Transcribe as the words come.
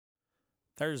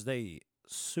Thursday.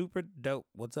 Super dope.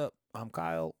 What's up? I'm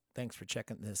Kyle. Thanks for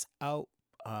checking this out.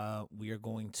 We are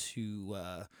going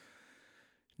to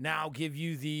now give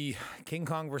you the King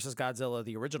Kong versus Godzilla,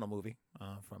 the original movie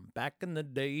from back in the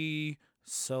day.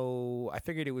 So I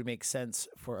figured it would make sense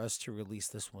for us to release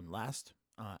this one last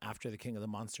after the King of the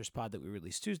Monsters pod that we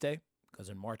released Tuesday, because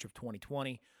in March of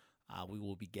 2020, we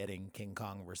will be getting King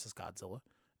Kong versus Godzilla.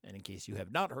 And in case you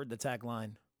have not heard the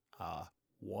tagline,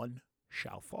 one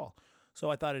shall fall. So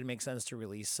I thought it'd make sense to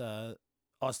release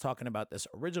us talking about this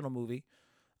original movie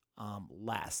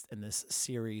last in this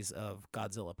series of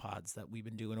Godzilla pods that we've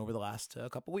been doing over the last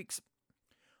couple weeks.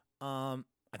 I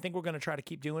think we're going to try to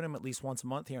keep doing them at least once a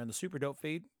month here on the Super Dope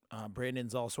feed.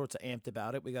 Brandon's all sorts of amped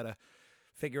about it. We got to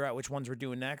figure out which ones we're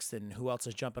doing next and who else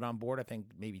is jumping on board. I think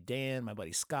maybe Dan, my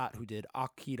buddy Scott, who did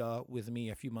Akira with me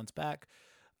a few months back,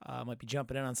 might be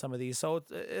jumping in on some of these. So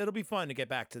it'll be fun to get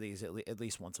back to these at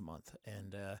least once a month.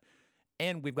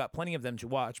 And we've got plenty of them to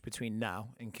watch between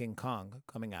now and King Kong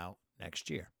coming out next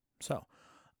year. So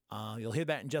you'll hear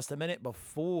that in just a minute.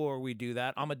 Before we do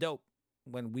that, I'm a dope.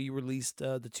 When we released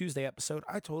the Tuesday episode,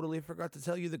 I totally forgot to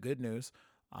tell you the good news.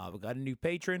 We got a new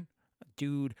patron, a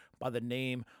dude by the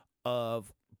name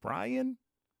of Brian.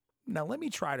 Now, let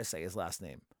me try to say his last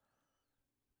name.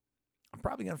 I'm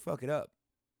probably going to fuck it up.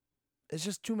 It's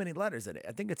just too many letters in it.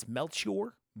 I think it's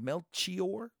Melchior.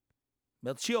 Melchior.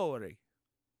 It's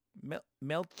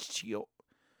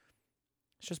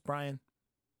just Brian.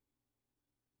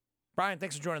 Brian,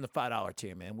 thanks for joining the $5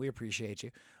 tier, man. We appreciate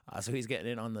you. So he's getting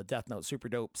in on the Death Note Super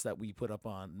Dopes that we put up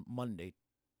on Monday,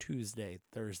 Tuesday,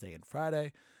 Thursday, and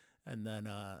Friday. And then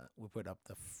we put up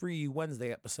the free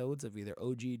Wednesday episodes of either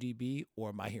OGDB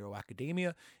or My Hero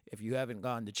Academia. If you haven't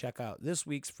gone to check out this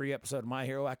week's free episode of My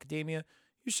Hero Academia,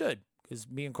 you should, because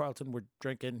me and Carlton were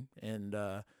drinking, and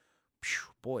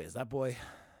boy, is that boy,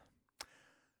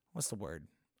 what's the word?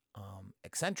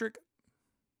 Eccentric?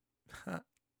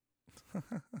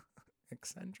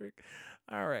 Eccentric.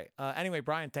 All right. Anyway,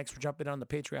 Brian, thanks for jumping on the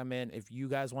Patreon, man. If you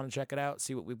guys want to check it out,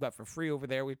 see what we've got for free over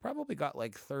there. We've probably got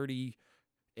like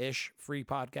 30-ish free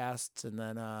podcasts, and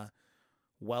then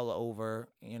well over,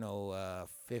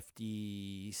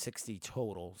 50, 60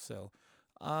 total. So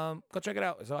go check it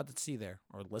out. There's a lot to see there,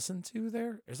 or listen to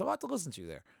there. There's a lot to listen to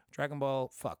there. Dragon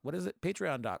Ball, what is it?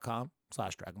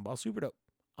 Patreon.com/Dragon Ball Super Dope.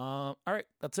 All right,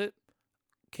 that's it.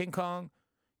 King Kong,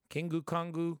 Kingu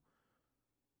Kongu.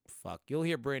 Fuck, you'll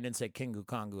hear Brandon say Kingu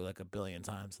Kongu like a billion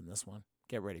times in this one.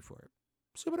 Get ready for it.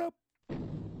 Super Dope.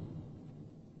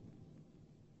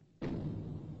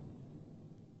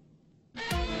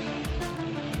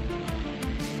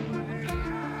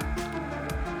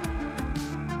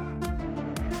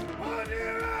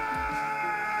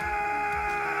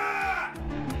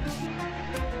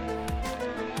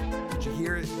 Did you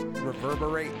hear it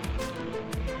reverberate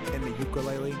in the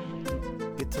ukulele?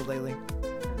 Ukulele?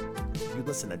 You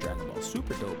listen to Dragon Ball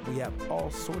Super Dope, we have all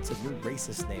sorts of new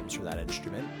racist names for that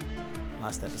instrument.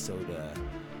 Last episode, a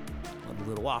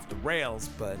little off the rails,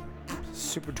 but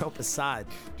Super Dope aside.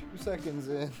 2 seconds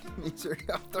in, he's already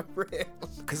off the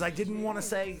rails. Because I didn't want to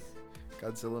say...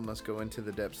 Godzilla must go into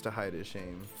the depths to hide his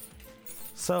shame.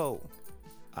 So,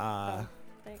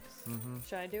 thanks. Mm-hmm.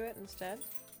 Should I do it instead?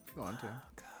 If you want to.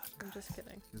 God. I'm just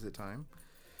kidding. Is it time?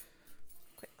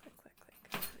 Click.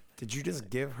 Did you just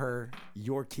give her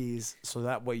your keys so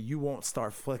that way you won't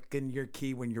start flicking your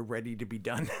key when you're ready to be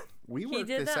done? We He worked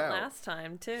did this that out. last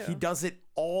time too. He does it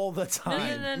all the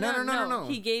time. No.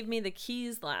 He gave me the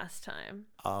keys last time.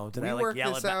 Oh, did We I worked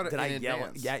yell this about? out Did I in yell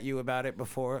advance. at you about it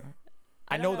before?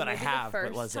 I don't know that I maybe have, the but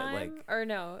first was it time, like? or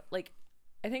no? Like,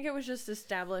 I think it was just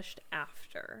established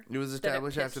after. It was that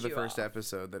established after pissed the you first off.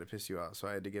 episode that it pissed you off, so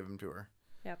I had to give him to her.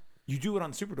 Yep. You do it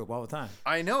on Super Dope all the time.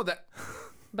 I know that.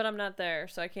 But I'm not there,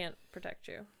 so I can't protect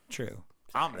you. True.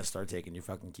 I'm gonna start taking your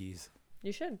fucking keys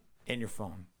You should. and your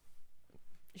phone.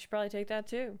 You should probably take that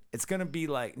too. It's gonna be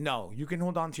like, no, you can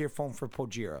hold on to your phone for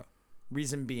Pojira.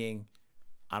 Reason being,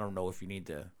 I don't know if you need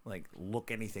to like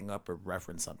look anything up or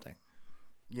reference something.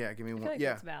 Yeah, give me I one. feel like Yeah.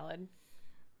 that's valid.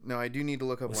 No, I do need to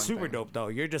look up With one Super thing. Dope though,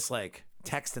 you're just like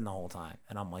texting the whole time,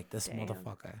 and I'm like, this Damn.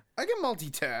 motherfucker. I can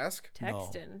multitask.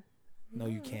 Texting. No,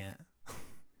 you can't.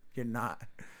 You're not.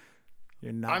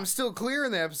 You're not. I'm still clear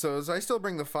in the episodes. I still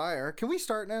bring the fire. Can we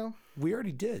start now? We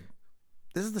already did.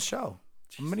 This is the show.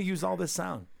 I'm gonna use all this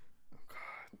sound.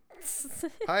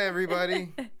 Hi,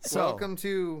 everybody. So- Welcome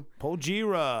to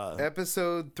Pojira.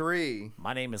 episode 3.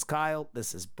 My name is Kyle.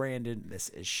 This is Brandon. This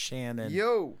is Shannon.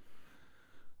 Yo.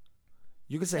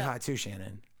 You can say Yeah. hi too,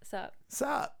 Shannon. Sup?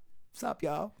 Sup? Sup,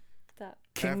 y'all? Sup?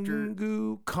 After-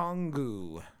 Kingu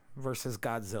Kongu versus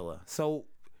Godzilla. So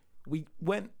We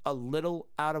went a little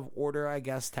out of order, I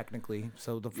guess, technically.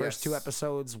 So the first two Yes.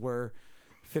 episodes were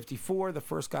 54. The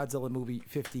first Godzilla movie,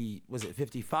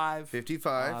 55?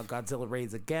 55. Godzilla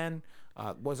Raids Again.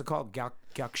 What was it called?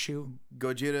 Gyakushu?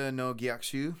 Gojira no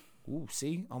Gyakushu. Ooh,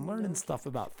 see? I'm learning stuff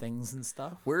about things and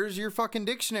stuff. Where's your fucking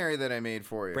dictionary that I made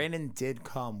for you? Brandon did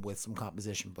come with some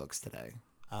composition books today.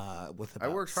 With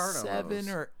about worked hard on 7 those.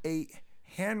 or 8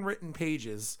 handwritten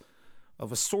pages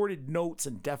of assorted notes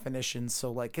and definitions.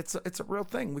 So, like, it's a real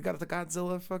thing. We got the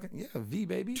Godzilla fucking, V,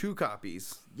 baby. 2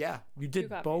 copies. Yeah, you did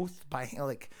copies. both by hand.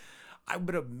 Like, I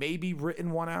would have maybe written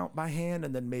one out by hand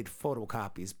and then made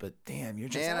photocopies. But damn, you're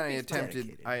just And I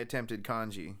dedicated. attempted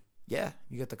kanji. Yeah,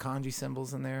 you got the kanji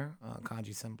symbols in there.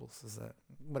 Kanji symbols is that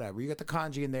whatever. You got the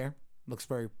kanji in there. Looks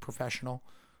very professional.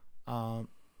 I'm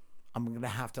gonna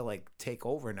have to like take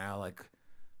over now, like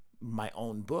my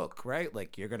own book, right?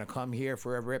 Like you're gonna come here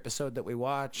for every episode that we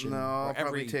watch. No, I'll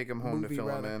probably take him home to fill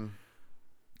him in.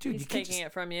 Dude, He's you can't taking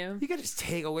it from you. You can just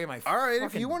take away my. All right, if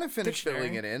fucking you want to finish dictionary.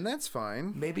 filling it in, that's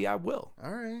fine. Maybe I will.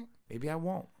 All right. Maybe I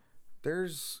won't.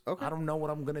 There's okay. I don't know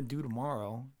what I'm gonna do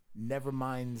tomorrow. Never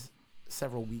mind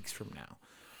several weeks from now.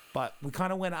 But we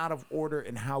kind of went out of order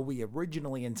in how we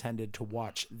originally intended to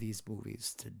watch these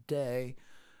movies today.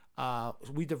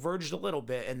 We diverged a little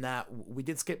bit in that we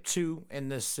did skip 2 in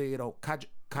this, Kajuega.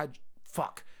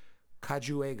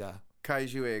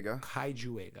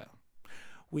 Kaijuega.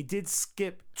 We did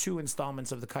skip 2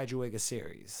 installments of the Kaijuega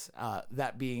series,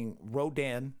 that being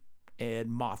Rodan and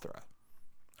Mothra.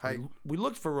 Hi. We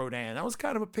looked for Rodan. That was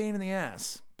kind of a pain in the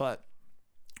ass, but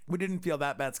we didn't feel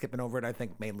that bad skipping over it. I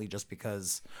think mainly just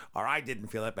because, or I didn't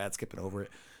feel that bad skipping over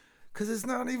it, because it's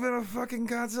not even a fucking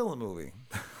Godzilla movie.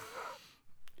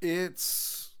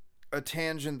 It's a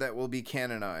tangent that will be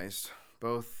canonized.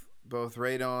 Both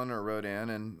Rodan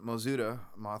and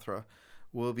Mothra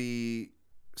will be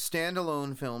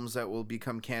standalone films that will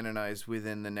become canonized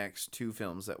within the next 2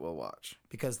 films that we'll watch.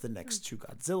 Because the next 2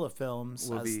 Godzilla films,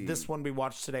 Will be- this one we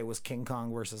watched today was King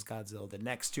Kong versus Godzilla. The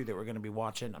next 2 that we're going to be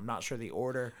watching, I'm not sure the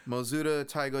order. Mothra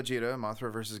Tai Gojira,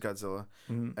 Mothra versus Godzilla,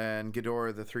 and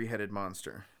Ghidorah the Three-Headed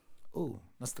Monster. Ooh,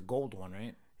 that's the gold one,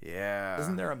 right? Yeah.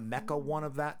 Isn't there a mecha one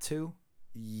of that too?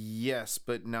 Yes,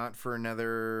 but not for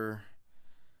another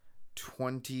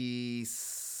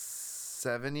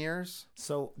 27 years.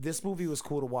 So this movie was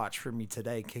cool to watch for me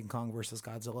today, King Kong versus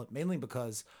Godzilla, mainly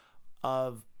because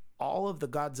of all of the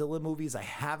Godzilla movies I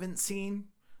haven't seen.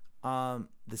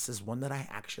 This is one that I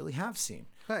actually have seen.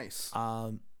 Nice.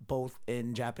 Both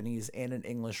in Japanese and in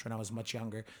English when I was much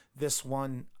younger. This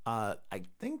one, I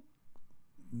think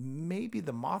maybe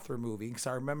the Mothra movie, because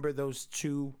I remember those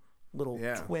 2 little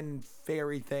twin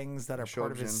fairy things that are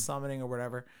part of his Shojin. summoning or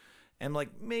whatever, and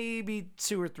like maybe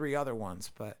 2 or 3 other ones.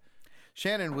 But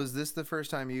Shannon, was this the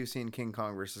first time you've seen King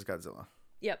Kong versus Godzilla?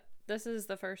 Yep, this is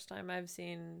the first time I've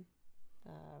seen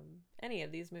any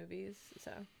of these movies.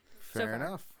 So Fair far,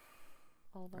 enough.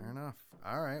 all of them. Fair enough.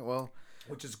 All right. Well,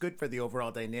 which is good for the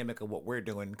overall dynamic of what we're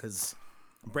doing, because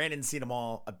Brandon's seen them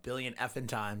all a billion effing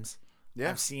times. Yeah.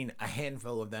 I've seen a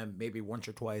handful of them, maybe once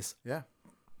or twice, yeah.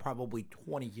 probably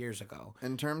 20 years ago.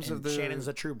 In terms And of the Shannon's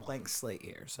a true blank slate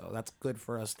here, so that's good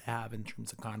for us to have in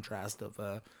terms of contrast of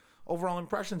overall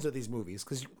impressions of these movies,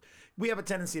 because we have a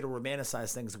tendency to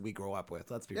romanticize things that we grow up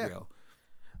with. Let's be real.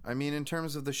 I mean, in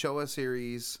terms of the Showa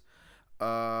series,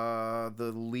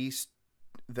 the least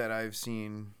that I've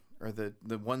seen, or the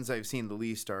ones I've seen the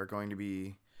least, are going to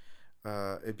be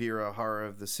Ibira, Horror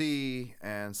of the Sea,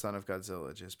 and Son of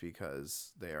Godzilla, just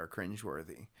because they are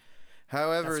cringeworthy.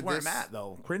 However, That's where I'm at,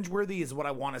 though. Cringeworthy is what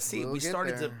I want to see. We'll We get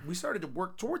started there. to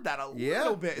work toward that a Yeah,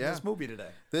 little bit in yeah. this movie today.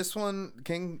 This one,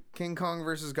 King Kong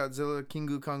versus Godzilla,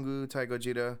 Kingu Kongu Tai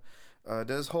Gojira,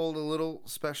 does hold a little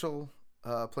special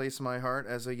place in my heart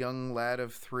as a young lad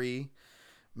of 3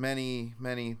 many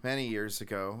years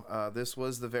ago. This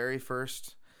was the very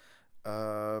first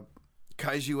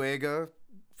Kaijuega,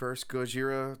 first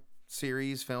Gojira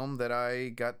series film that I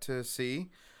got to see.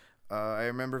 I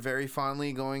remember very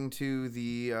fondly going to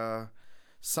the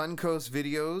Suncoast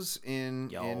Videos in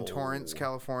Torrance,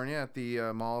 California, at the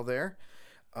mall there,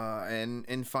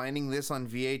 and finding this on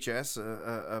VHS,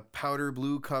 a powder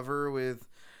blue cover with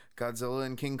Godzilla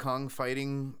and King Kong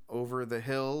fighting over the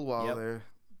hill while the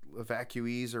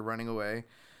evacuees are running away.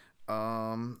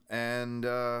 And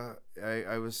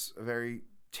I was very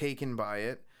taken by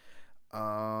it.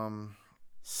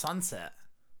 Sunset.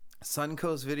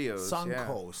 Suncoast Videos.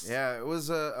 Suncoast. Yeah, it was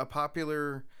a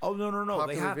popular. Oh, no.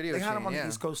 They Popular had video them chain, on yeah. the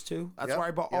East Coast, too. That's Yep, where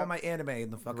I bought all yep. my anime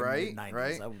in the fucking Right, mid-90s.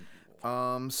 right.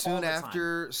 Soon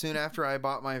the after I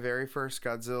bought my very first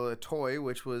Godzilla toy,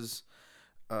 which was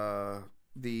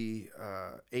the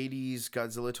 80s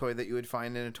Godzilla toy that you would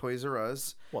find in a Toys R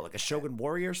Us. What, like a Shogun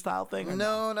Warrior style thing? Or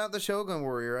No, not the Shogun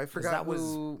Warrior. I forgot that was-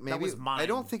 who. that Maybe was mine. I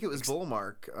don't think it was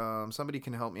Bullmark. Somebody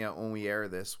can help me out when we air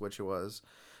this, which it was.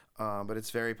 But it's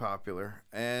very popular.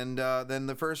 And then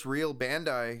the first real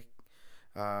Bandai,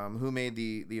 who made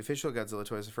the official Godzilla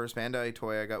toys, the first Bandai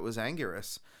toy I got was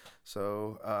Anguirus.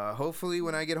 So hopefully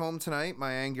when I get home tonight,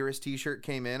 my Anguirus t-shirt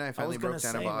came in. I finally broke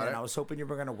down and bought it. I was hoping you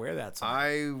were gonna wear that.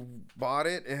 I bought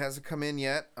it. It hasn't come in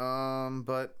yet.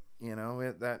 But you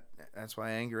know that's why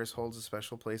Anguirus holds a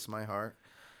special place in my heart.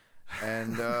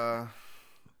 And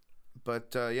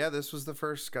but yeah, this was the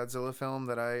first Godzilla film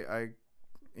that I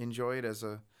enjoyed as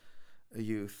a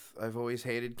youth. I've always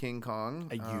hated King Kong.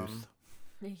 A youth.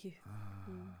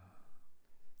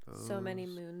 So many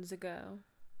moons ago.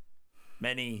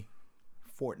 Many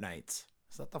fortnights.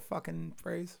 Is that the fucking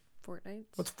phrase?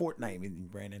 Fortnights? What's fortnight mean,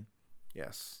 Brandon?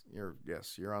 Yes, you're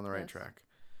on the right Yes. track.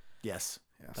 Yes.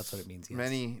 Yes. That's what it means, yes.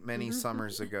 Many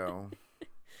summers ago.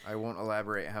 I won't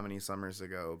elaborate how many summers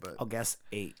ago, but I'll guess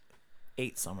 8.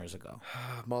 8 summers ago.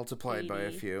 multiplied by a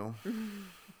 80. few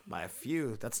By a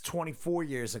few. That's 24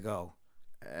 years ago.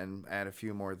 and add a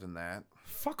few more than that.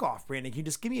 Fuck off, Brandon. Can you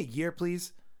just give me a year,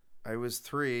 please? I was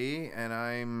 3 and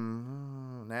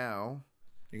I'm now.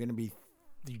 You're going to be...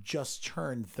 You just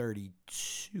turned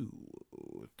 32.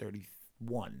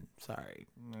 31. Sorry.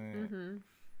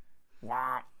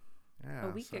 Wow. Yeah, A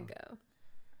week so- ago.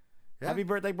 Yeah. Happy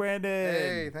birthday, Brandon.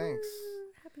 Hey, thanks.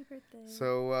 Happy birthday.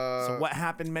 So, So what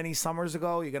happened many summers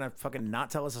ago? You're going to fucking not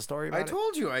tell us a story about I it?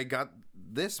 told you I got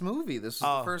this movie. This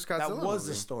was the first Godzilla that was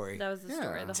movie. the story. That was the Yeah.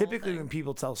 story. The Typically, whole when thing.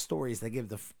 people tell stories, they give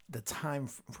the time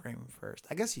frame first.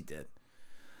 I guess you did.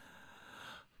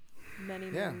 Many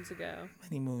Yeah. moons ago.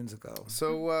 Many moons ago.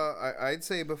 So I'd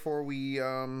say before we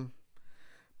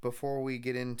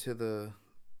get into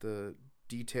the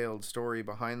detailed story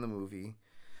behind the movie,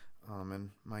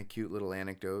 and my cute little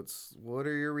anecdotes, what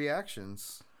are your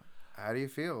reactions? How do you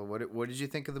feel? What did you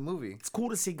think of the movie? It's cool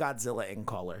to see Godzilla in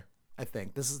color. I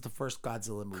think this is the first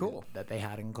Godzilla movie Cool. that they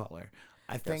had in color.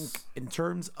 I think Yes. in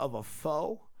terms of a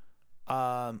foe,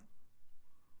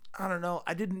 I don't know.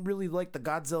 I didn't really like the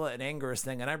Godzilla and Anguirus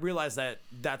thing, and I realize that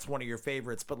that's one of your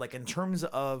favorites. But like in terms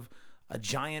of a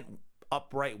giant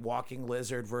upright walking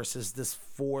lizard versus this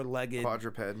four-legged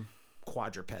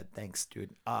quadruped. Thanks,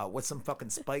 dude. With some fucking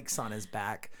spikes on his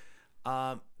back.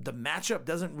 The matchup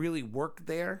doesn't really work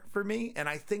there for me, and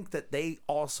I think that they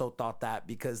also thought that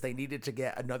because they needed to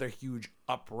get another huge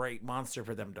upright monster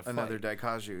for them to Another fight.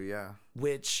 Daikaiju, yeah.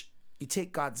 Which you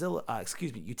take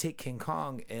you take King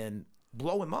Kong and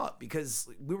blow him up, because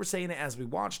we were saying it as we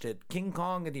watched it. King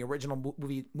Kong in the original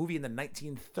movie in the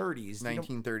 1930s,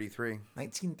 1933.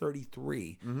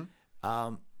 1933.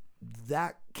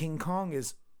 That King Kong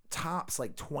is tops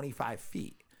like 25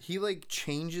 feet. He like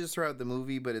changes throughout the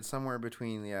movie, but it's somewhere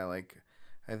between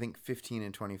I think 15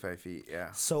 and 25 feet.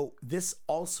 Yeah. So this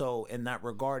also, in that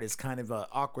regard, is kind of an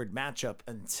awkward matchup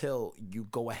until you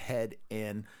go ahead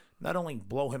and not only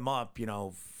blow him up,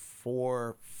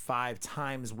 4-5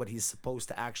 times what he's supposed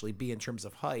to actually be in terms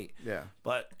of height. Yeah.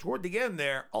 But toward the end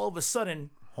there, all of a sudden,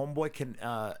 homeboy can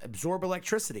absorb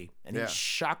electricity, and Yeah. he's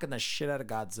shocking the shit out of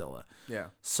Godzilla. Yeah.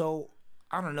 So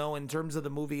I don't know. In terms of the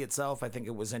movie itself, I think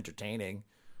it was entertaining.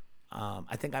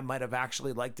 I think I might have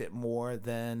actually liked it more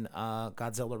than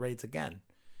Godzilla Raids Again.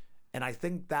 And I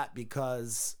think that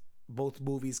because both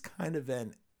movies kind of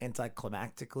end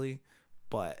anticlimactically,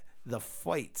 but the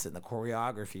fights and the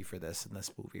choreography for this in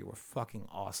this movie were fucking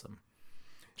awesome.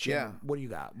 Jim, Yeah. what do you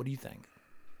got? What do you think?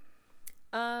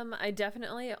 I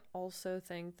definitely also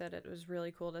think that it was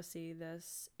really cool to see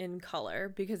this in color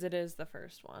because it is the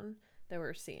first one that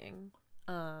we're seeing.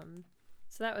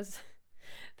 So that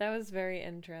was very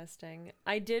interesting.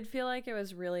 I did feel like it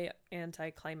was really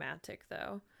anticlimactic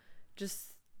though.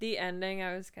 Just the ending,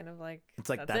 I was kind of like, It's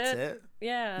like, that's it?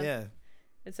 Yeah. Yeah.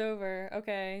 It's over.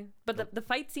 Okay. But the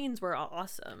fight scenes were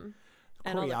awesome.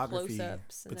 And all the Choreography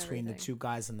close-ups and between the everything. two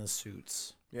guys in the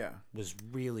suits Yeah. was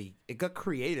really, it got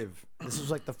creative. This was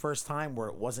like the first time where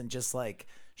it wasn't just like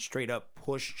straight up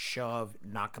push, shove,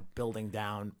 knock a building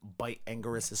down, bite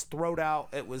Anguirus' throat out.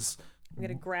 It was, I'm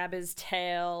gonna grab his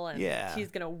tail and Yeah. he's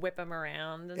gonna whip him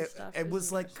around and stuff. it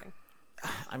was like, interesting.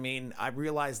 I mean, I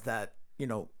realized that,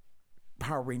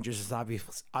 Power Rangers is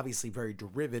obviously very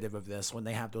derivative of this when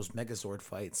they have those Megazord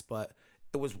fights, but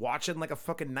it was watching like a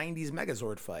fucking 90s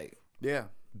Megazord fight. Yeah.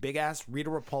 Big ass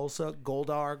Rita Repulsa,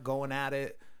 Goldar going at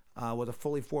it with a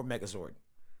fully formed Megazord.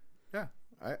 Yeah.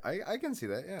 I can see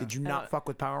that. Yeah. Did you not fuck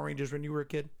with Power Rangers when you were a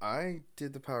kid? I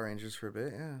did the Power Rangers for a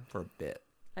bit. Yeah. For a bit.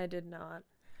 I did not.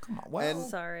 Come on. Well,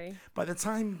 Sorry. by the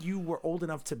time you were old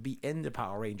enough to be into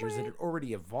Power Rangers, it had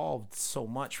already evolved so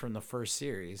much from the first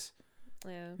series.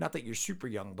 Yeah. Not that you're super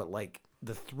young, but like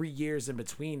the 3 years in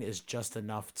between is just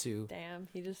enough to. Damn,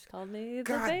 he just called me the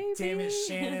God baby. damn it,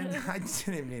 Shannon. I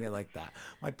didn't mean it like that.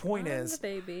 My point I'm is, the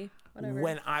baby. Whatever.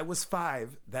 when I was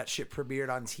 5, that shit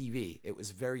premiered on TV. It was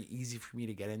very easy for me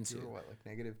to get into. You were what,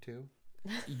 like -2?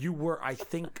 You were, I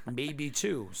think, maybe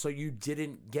 2. So you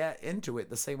didn't get into it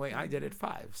the same way I did at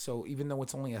 5. So even though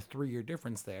it's only a 3-year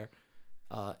difference there,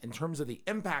 in terms of the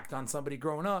impact on somebody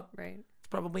growing up, Right. it's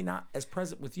probably not as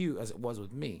present with you as it was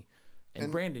with me.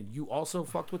 And Brandon, you also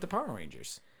fucked with the Power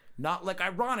Rangers. Not like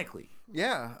ironically.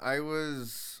 Yeah, I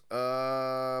was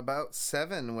about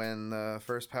 7 when the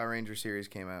first Power Ranger series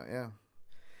came out. Yeah.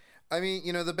 I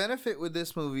mean, the benefit with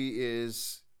this movie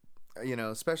is,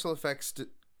 special effects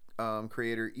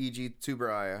creator E.G.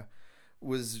 Tsuburaya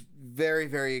was very,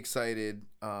 very excited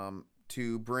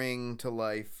to bring to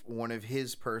life one of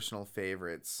his personal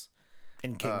favorites.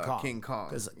 In King Kong.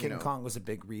 Because King know. Kong was a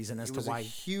big reason as It to was why. a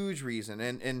huge reason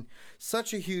and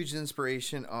such a huge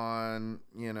inspiration on,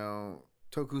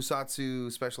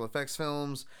 tokusatsu special effects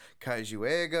films, Kaiju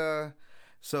Eiga.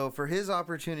 So for his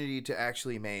opportunity to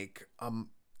actually make a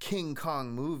King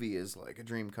Kong movie is like a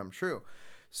dream come true.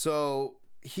 So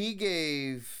he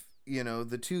gave,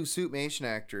 the 2 Suitmation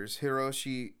actors,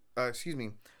 Haruo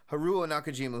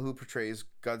Nakajima, who portrays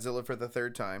Godzilla for the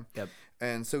 3rd time, Yep.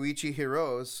 and Soichi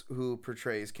Hirose, who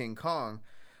portrays King Kong,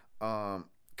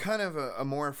 kind of a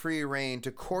more free reign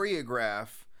to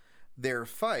choreograph their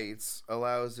fights,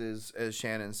 allows, as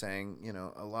Shannon's saying,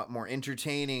 a lot more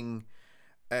entertaining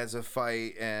as a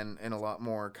fight and a lot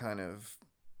more kind of,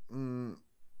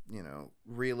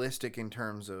 realistic in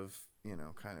terms of,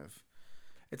 kind of.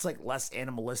 It's like less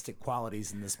animalistic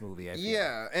qualities in this movie, I feel.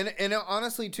 Yeah, and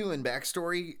honestly, too, in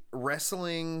backstory,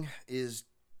 wrestling is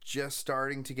just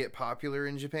starting to get popular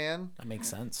in Japan. That makes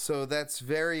sense. So that's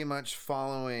very much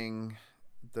following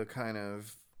the kind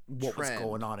of What trend. was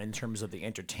going on in terms of the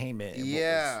entertainment and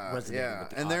Yeah, what was resonating yeah. with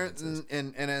the And audiences.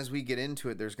 and as we get into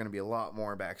it, there's going to be a lot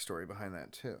more backstory behind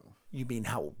that too. You mean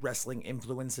how wrestling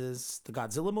influences the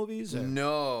Godzilla movies? Or?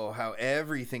 No, how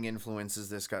everything influences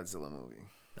this Godzilla movie.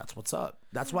 That's what's up.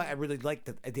 That's why I really like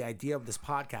the idea of this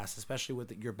podcast, especially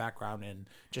with your background in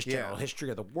just general history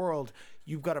of the world.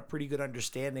 You've got a pretty good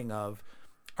understanding of,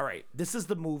 all right, this is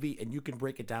the movie, and you can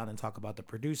break it down and talk about the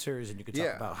producers, and you can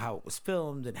talk about how it was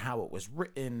filmed and how it was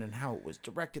written and how it was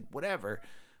directed, whatever.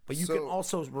 But you can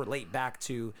also relate back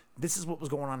to, this is what was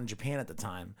going on in Japan at the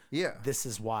time. Yeah. This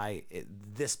is why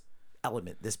this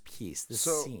element, this piece, this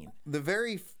scene. The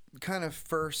very kind of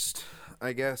first,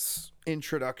 I guess,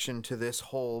 introduction to this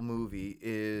whole movie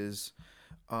is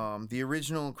the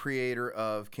original creator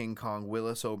of King Kong,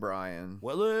 Willis O'Brien,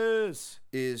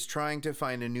 is trying to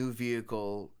find a new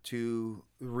vehicle to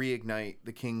reignite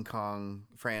the King Kong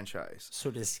franchise.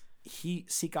 So does he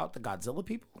seek out the Godzilla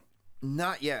people?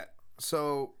 Not yet.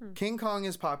 So King Kong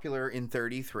is popular in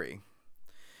 1933.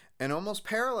 And almost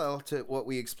parallel to what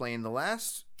we explained the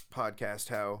last podcast,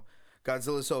 how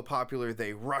Godzilla is so popular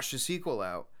they rush a sequel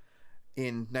out.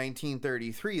 In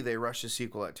 1933, they rushed a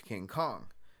sequel out to King Kong,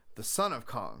 the Son of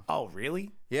Kong. Oh,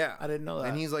 really? Yeah. I didn't know that.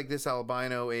 And he's like this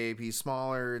albino ape. He's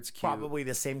smaller. It's cute. Probably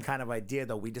the same kind of idea,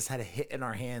 though. We just had a hit in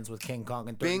our hands with King Kong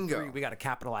in 33. Bingo. We got to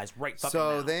capitalize right fucking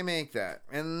So now. they make that.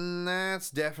 And that's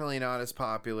definitely not as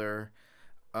popular.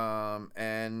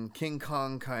 And King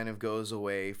Kong kind of goes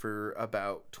away for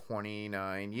about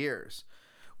 29 years.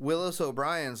 Willis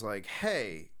O'Brien's like,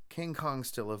 hey, King Kong's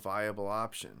still a viable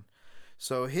option.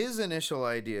 So his initial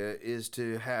idea is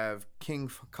to have King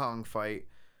Kong fight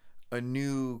a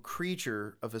new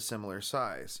creature of a similar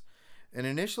size. And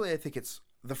initially, I think it's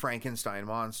the Frankenstein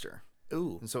monster.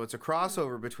 Ooh. And so it's a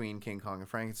crossover between King Kong and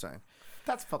Frankenstein.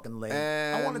 That's fucking lame.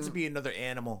 I want it to be another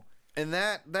animal. And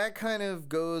that kind of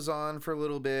goes on for a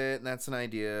little bit, and that's an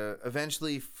idea.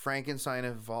 Eventually, Frankenstein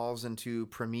evolves into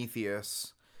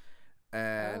Prometheus,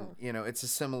 and, it's a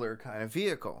similar kind of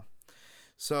vehicle.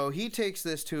 So he takes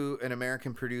this to an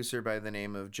American producer by the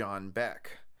name of John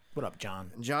Beck. What up,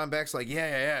 John? And John Beck's like,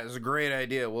 yeah, it's a great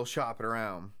idea. We'll shop it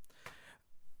around.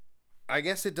 I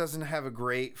guess it doesn't have a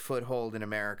great foothold in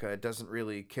America. It doesn't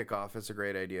really kick off as a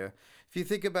great idea. If you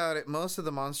think about it, most of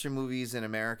the monster movies in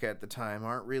America at the time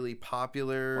aren't really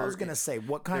popular. Well, I was going to say,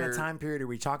 what kind of time period are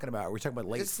we talking about? Are we talking about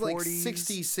late 40s? It's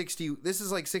like 60. This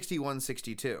is like 61,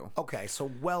 62. Okay,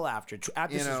 so well after.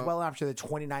 This is well after the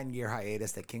 29-year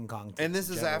hiatus that King Kong takes. And this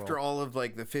is after all of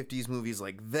like the 50s movies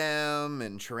like Them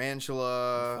and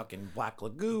Tarantula. Fucking Black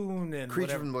Lagoon and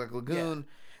Creature whatever. from Black Lagoon.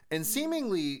 Yeah. And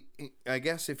seemingly, I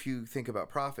guess if you think about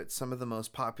profits, some of the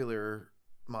most popular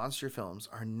monster films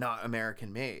are not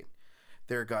American made.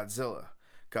 They're Godzilla.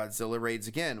 Godzilla raids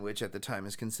again, which at the time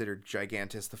is considered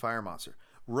Gigantus the fire monster.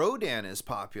 Rodan is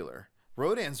popular.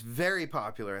 Rodan's very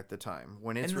popular at the time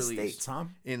when it's released. In the States, huh?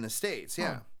 In the States,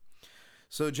 yeah.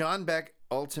 So John Beck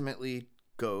ultimately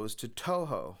goes to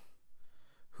Toho,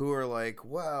 who are like,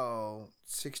 well,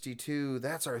 62,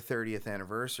 that's our 30th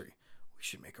anniversary. We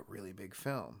should make a really big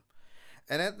film.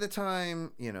 And at the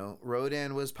time, you know,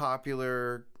 Rodan was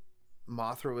popular,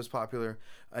 Mothra was popular.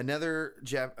 Another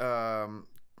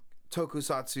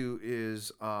tokusatsu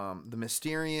is the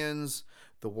Mysterians,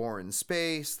 The War in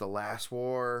Space, The Last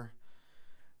War.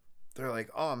 They're like,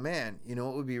 oh man, you know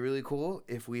what would be really cool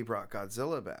if we brought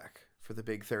Godzilla back for the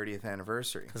big 30th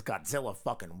anniversary. Because Godzilla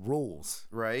fucking rules.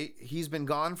 Right? He's been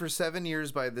gone for 7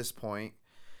 years by this point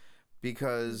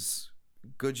because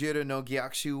Gojira no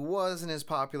Gyakushu wasn't as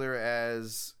popular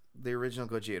as the original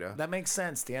Gojira. That makes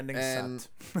sense. The ending sucked.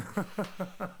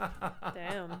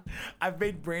 Damn. I've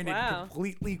made Brandon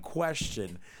completely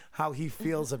question how he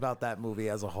feels about that movie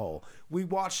as a whole. We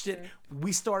watched it.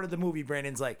 We started the movie.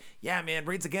 Brandon's like, yeah, man,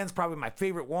 Raids Again's probably my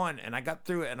favorite one. And I got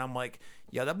through it and I'm like,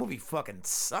 yo, that movie fucking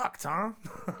sucked, huh?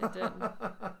 It did.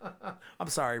 I'm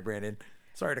sorry, Brandon.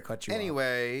 Sorry to cut you off.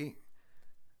 Anyway,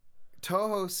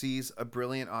 Toho sees a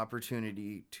brilliant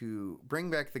opportunity to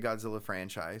bring back the Godzilla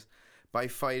franchise by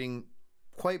fighting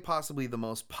quite possibly the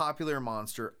most popular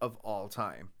monster of all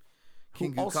time.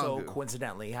 Who also,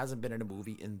 coincidentally, hasn't been in a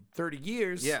movie in 30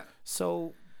 years. Yeah.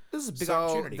 So this is a big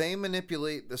opportunity. So they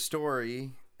manipulate the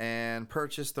story and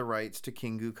purchase the rights to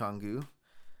Kingu Kongu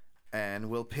and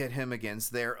will pit him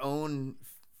against their own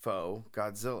foe,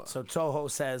 Godzilla. So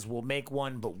Toho says, we'll make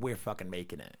one, but we're fucking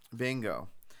making it. Bingo.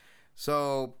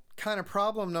 So kind of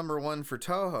problem number one for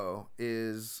Toho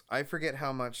is I forget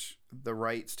how much the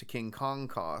rights to King Kong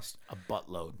cost. A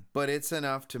buttload. But it's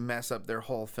enough to mess up their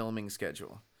whole filming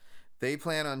schedule. They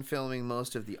plan on filming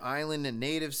most of the island and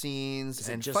native scenes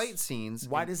and fight scenes.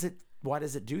 Why does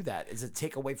it do that? Is it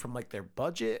take away from like their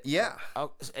budget? Yeah.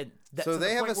 So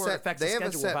they have a set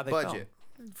budget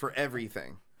film. For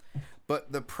everything.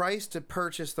 But the price to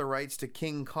purchase the rights to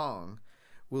King Kong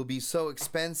will be so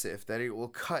expensive that it will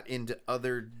cut into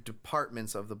other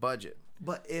departments of the budget.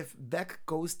 But if Beck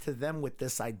goes to them with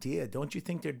this idea, don't you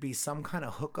think there'd be some kind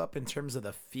of hookup in terms of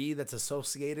the fee that's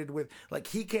associated with? Like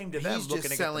he came to them He's looking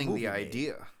just to selling get the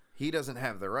idea. made. He doesn't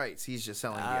have the rights. He's just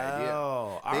selling the idea.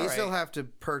 Oh, They still have to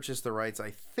purchase the rights, I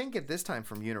think at this time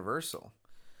from Universal.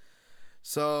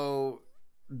 So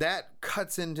that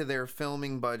cuts into their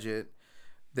filming budget.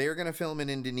 They're going to film in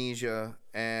Indonesia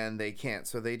and they can't.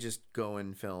 So they just go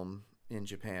and film in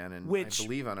Japan and I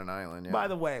believe on an island. Yeah. By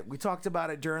the way, we talked about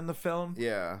it during the film.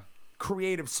 Yeah.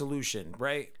 Creative solution,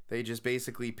 right? They just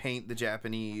basically paint the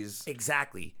Japanese.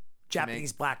 Exactly.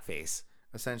 Japanese blackface.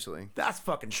 Essentially. That's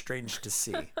fucking strange to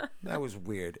see. That was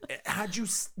weird. Had you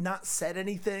not said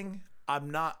anything, I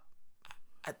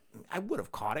would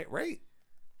have caught it, right?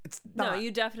 It's not. No,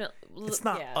 you definitely. It's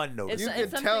not unnoticed.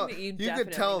 You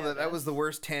could tell that was the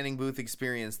worst tanning booth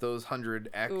experience. Those 100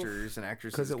 actors and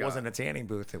actresses. Because it wasn't a tanning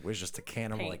booth. It was just a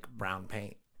can of like brown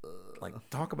paint. Like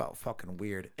talk about fucking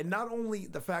weird. And not only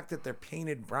the fact that they're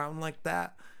painted brown like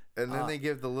that, and then they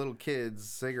give the little kids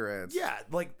cigarettes. Yeah,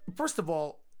 like first of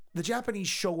all, the Japanese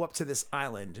show up to this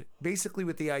island basically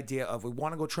with the idea of we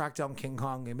want to go track down King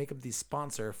Kong and make him the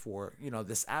sponsor for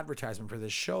this advertisement for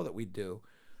this show that we do.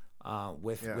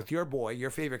 With your boy,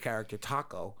 your favorite character,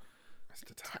 Taco.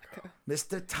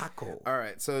 Mr. Taco. All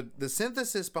right, so the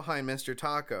synthesis behind Mr.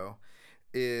 Taco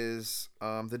is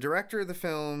the director of the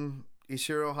film,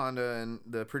 Ishiro Honda, and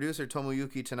the producer,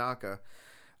 Tomoyuki Tanaka,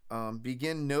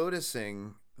 begin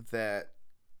noticing that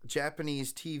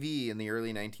Japanese TV in the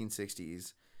early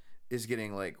 1960s is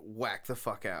getting, like, whacked the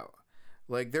fuck out.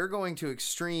 Like, they're going to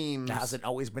extremes. That hasn't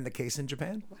always been the case in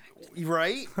Japan.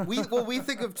 Right? We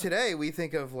think of today, we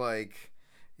think of, like,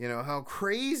 how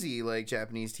crazy, like,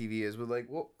 Japanese TV is. With, like,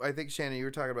 I think, Shannon, you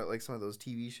were talking about, like, some of those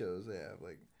TV shows they have,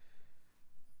 like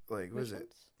what is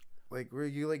it? Like, where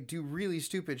you, like, do really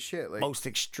stupid shit. Like Most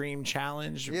Extreme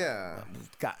Challenge. Yeah.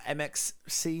 Got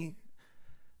MXC.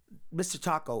 Mr.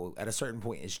 Taco, at a certain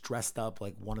point, is dressed up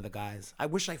like one of the guys. I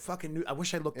wish I fucking knew. I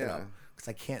wish I looked it up, because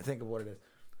I can't think of what it is.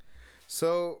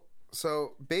 So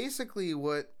basically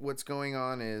what's going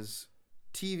on is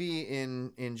TV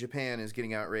in Japan is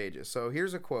getting outrageous. So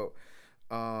here's a quote.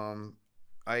 I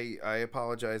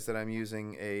apologize that I'm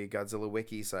using a Godzilla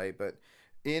wiki site, but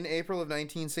in April of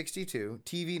 1962,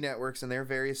 TV networks and their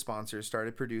various sponsors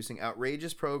started producing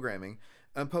outrageous programming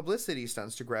and publicity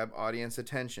stunts to grab audience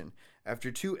attention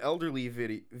after two elderly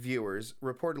viewers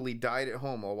reportedly died at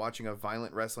home while watching a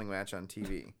violent wrestling match on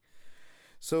TV.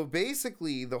 So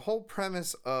basically, the whole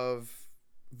premise of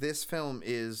this film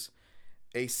is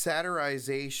a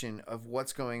satirization of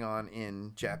what's going on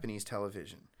in Japanese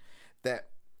television. That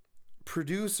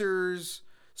producers,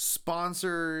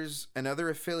 sponsors, and other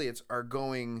affiliates are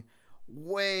going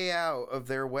way out of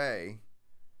their way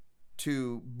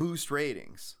to boost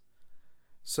ratings.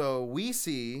 So we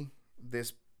see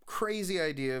this crazy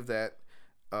idea of that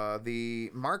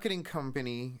the marketing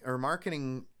company or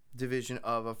marketing division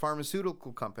of a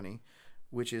pharmaceutical company,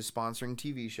 which is sponsoring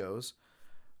TV shows,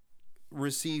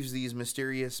 receives these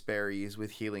mysterious berries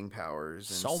with healing powers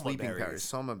and Soma sleeping berries. powers.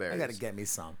 Soma berries. I gotta get me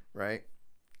some. Right?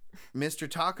 Mr.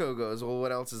 Taco goes, well,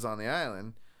 what else is on the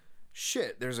island?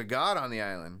 Shit, there's a god on the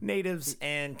island. Natives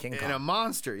and King Kong. And a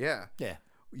monster, yeah. Yeah.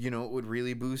 You know, it would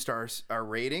really boost our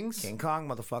ratings. King Kong,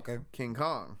 motherfucker. King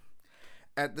Kong.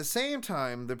 At the same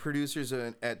time, the producers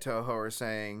at Toho are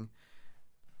saying,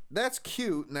 that's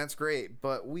cute and that's great,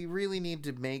 but we really need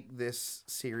to make this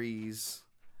series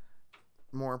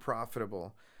more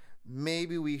profitable.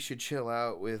 Maybe we should chill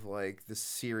out with like the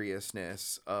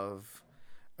seriousness of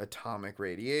atomic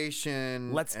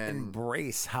radiation. Let's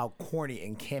embrace how corny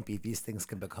and campy these things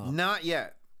can become. Not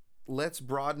yet. Let's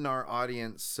broaden our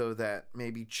audience so that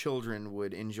maybe children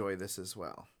would enjoy this as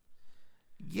well.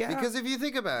 Yeah. Because if you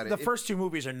think about it, the first two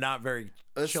movies are not very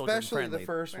children especially friendly. the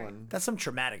first one. That's some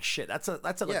traumatic shit. That's a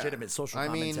legitimate social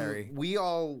commentary. I mean, we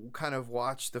all kind of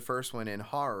watched the first one in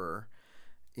horror,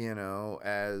 you know,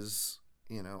 as,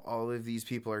 you know, all of these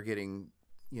people are getting,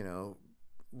 you know,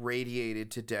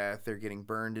 radiated to death. They're getting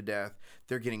burned to death.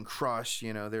 They're getting crushed.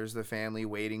 You know, there's the family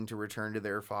waiting to return to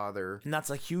their father. And that's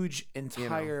a huge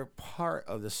entire part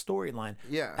of the storyline.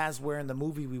 Yeah. As where in the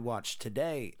movie we watched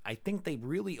today, I think they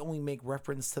really only make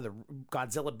reference to the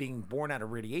Godzilla being born out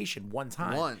of radiation one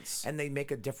time. Once. And they make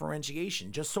a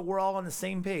differentiation. Just so we're all on the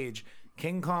same page,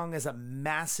 King Kong is a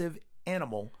massive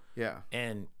animal. Yeah.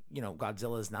 And, you know,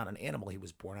 Godzilla is not an animal. He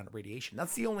was born out of radiation.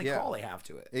 That's the only call they have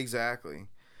to it. Exactly.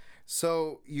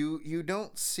 So you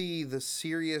don't see the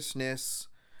seriousness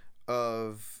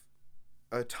of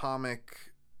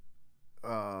atomic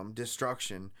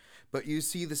destruction, but you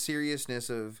see the seriousness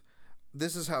of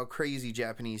this is how crazy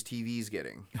Japanese TV's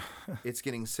getting. It's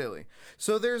getting silly.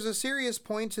 So there's a serious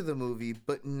point to the movie,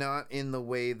 but not in the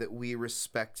way that we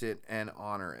respect it and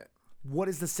honor it. What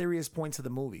is the serious points of the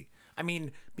movie? I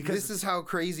mean, because this is how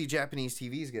crazy Japanese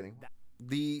TV's getting.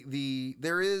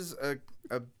 There is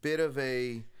a bit of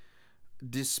a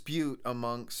dispute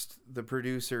amongst the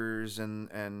producers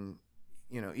and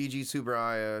you know, Eiji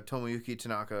Tsuburaya, Tomoyuki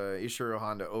Tanaka, Ishiro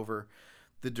Honda over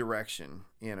the direction.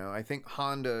 You know, I think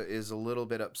Honda is a little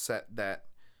bit upset that,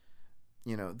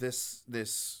 you know, this the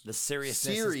seriousness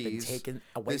series has been taken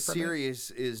away this from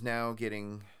series is now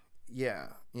getting, you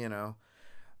know,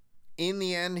 in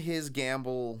the end his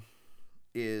gamble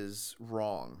is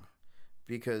wrong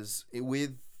because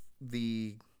with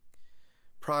the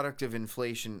product of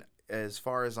inflation, as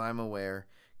far as I'm aware,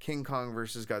 King Kong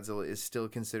versus Godzilla is still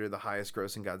considered the highest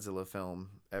grossing Godzilla film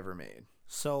ever made.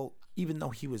 So even though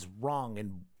he was wrong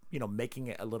in, you know, making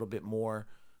it a little bit more,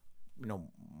 you know,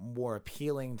 more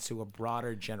appealing to a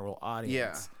broader general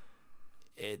audience,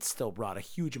 it still brought a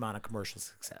huge amount of commercial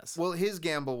success. Well, his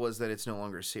gamble was that it's no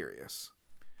longer serious.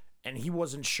 And he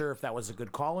wasn't sure if that was a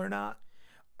good call or not.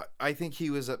 I think he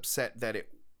was upset that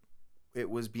it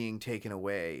was being taken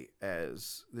away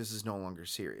as this is no longer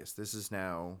serious. This is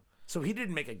now. So he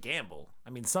didn't make a gamble.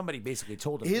 I mean, somebody basically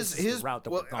told him his the route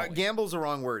that we're going. Gamble's the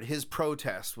wrong word. His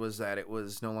protest was that it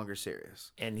was no longer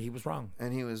serious, and he was wrong.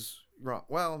 And he was wrong.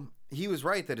 Well, he was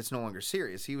right that it's no longer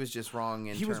serious. He was just wrong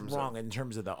in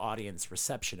terms of the audience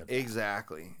reception of that.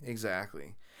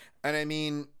 Exactly. And I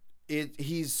mean,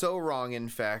 he's so wrong, in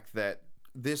fact, that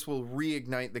this will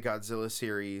reignite the Godzilla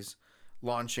series,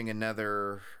 launching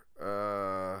another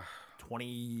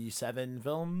 27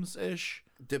 films ish,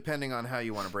 depending on how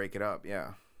you want to break it up.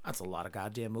 Yeah, that's a lot of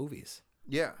goddamn movies.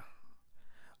 Yeah,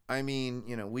 I mean,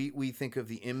 you know, we think of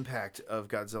the impact of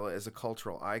Godzilla as a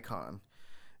cultural icon.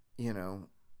 You know,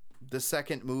 the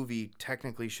second movie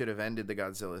technically should have ended the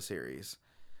Godzilla series,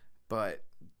 but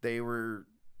they were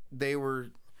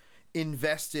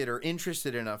invested or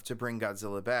interested enough to bring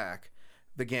Godzilla back.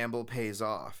 The gamble pays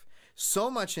off.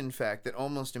 So much, in fact, that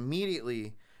almost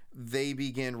immediately they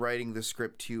begin writing the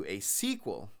script to a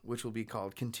sequel, which will be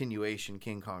called Continuation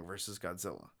King Kong vs.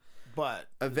 Godzilla. But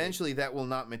eventually that will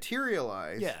not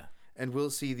materialize. Yeah. And we'll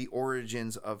see the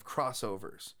origins of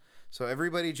crossovers. So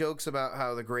everybody jokes about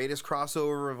how the greatest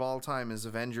crossover of all time is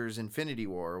Avengers Infinity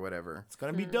War or whatever. It's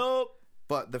going to be dope.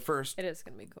 But the first... It is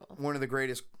going to be cool. One of the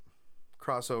greatest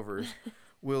crossovers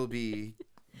will be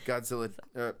Godzilla,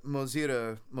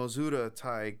 Mozura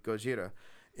Tai Gojira,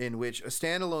 in which a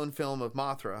standalone film of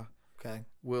Mothra Okay.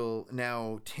 will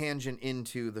now tangent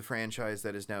into the franchise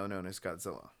that is now known as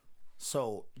Godzilla.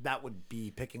 So that would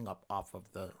be picking up off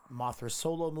of the Mothra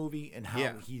solo movie and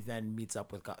how he then meets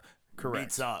up with God. Correct.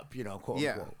 Meets up, quote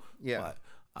unquote. Yeah.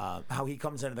 But how he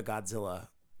comes into the Godzilla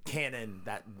canon,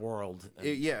 that world. And,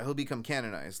 He'll become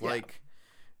canonized. Yeah. Like,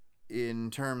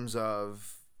 in terms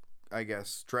of, I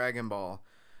guess, Dragon Ball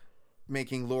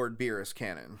making Lord Beerus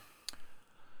canon.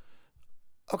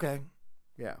 Okay.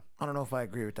 Yeah. I don't know if I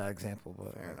agree with that example,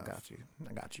 but Fair enough.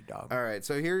 I got you, dog. All right.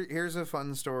 So here's a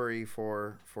fun story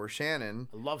for Shannon,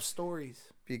 I love stories.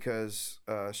 because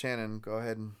Shannon, go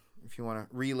ahead and if you want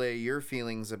to relay your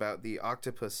feelings about the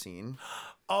octopus scene.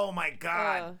 Oh my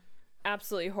God.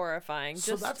 Absolutely horrifying.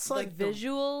 So Just that's the like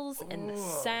visuals and the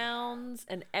sounds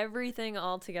and everything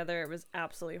all together. It was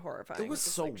absolutely horrifying. It was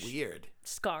Just, so like, weird.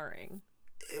 scarring.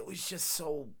 It was just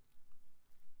so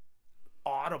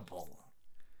audible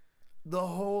the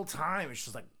whole time. It's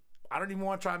just like, I don't even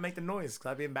want to try and make the noise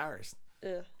because I'd be embarrassed.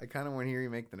 Ugh. I kind of want to hear you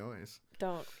make the noise.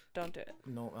 Don't do it.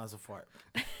 No, that was a fart.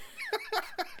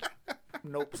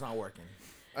 Nope, it's not working.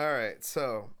 All right.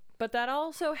 So But that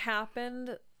also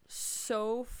happened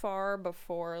so far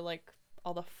before like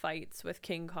all the fights with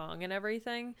King Kong and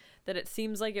everything that it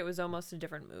seems like it was almost a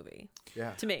different movie.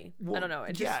 yeah. To me. I don't know.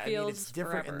 It just feels it's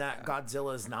different in forever that ago.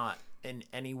 Godzilla's not in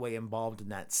any way involved in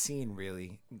that scene,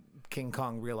 really. King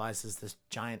Kong realizes this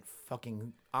giant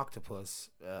fucking octopus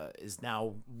is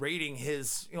now raiding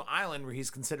his island where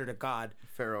he's considered a god.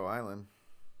 Faroe Island.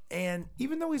 And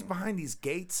even though he's behind these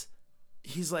gates,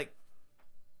 he's like,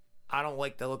 I don't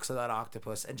like the looks of that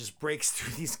octopus, and just breaks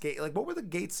through these gates. Like, what were the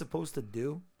gates supposed to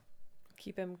do?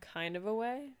 Keep him kind of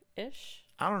away ish.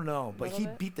 I don't know, but Little he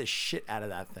bit. beat the shit out of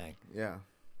that thing. Yeah.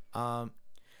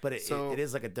 But it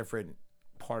is like a different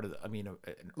part of the.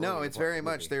 No, it's very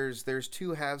much. there. There's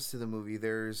two halves to the movie.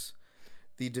 There's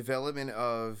the development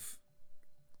of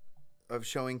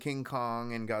showing King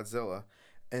Kong and Godzilla,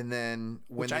 and then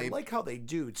when Which I like how they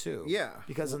do too. Yeah.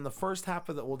 Because in the first half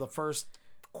of the first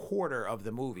quarter of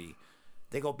the movie,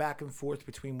 they go back and forth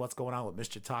between what's going on with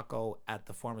Mr. Taco at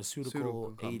the pharmaceutical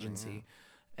company, agency,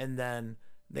 and then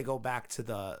they go back to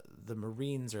the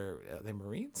Marines, or are they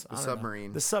Marines? I don't know.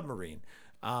 submarine. The submarine.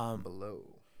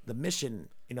 below. The mission,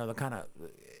 the kind of,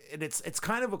 and it's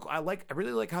kind of I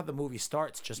really like how the movie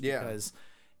starts, just Yeah. because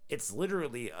it's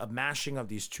literally a mashing of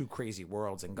these two crazy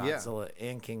worlds in Godzilla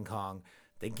and King Kong.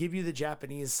 They give you the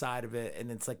Japanese side of it,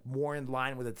 and it's like more in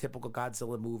line with a typical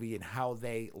Godzilla movie and how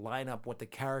they line up what the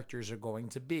characters are going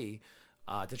to be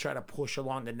to try to push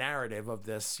along the narrative of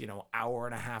this, hour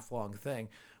and a half long thing.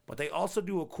 But they also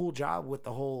do a cool job with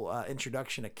the whole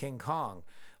introduction of King Kong.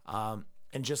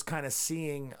 And just kind of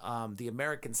seeing the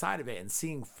American side of it and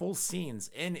seeing full scenes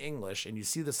in English, and you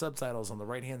see the subtitles on the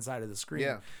right-hand side of the screen.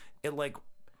 Yeah.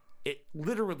 It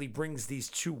literally brings these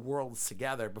two worlds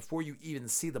together before you even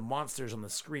see the monsters on the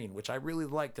screen, which I really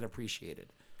liked and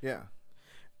appreciated. Yeah.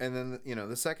 And then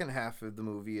the second half of the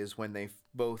movie is when they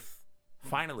both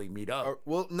Finally meet up,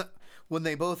 when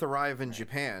they both arrive in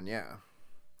Japan. Yeah.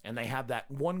 and they have that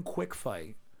one quick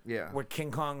fight Yeah. where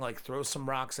King Kong throws some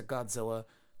rocks at Godzilla.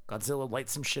 Godzilla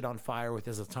lights some shit on fire with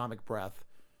his atomic breath,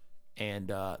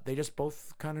 and they just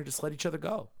both kind of just let each other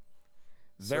go.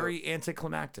 Very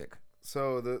anticlimactic.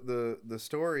 So the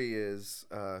story is,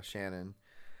 Shannon,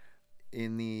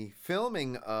 in the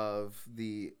filming of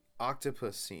the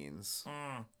octopus scenes,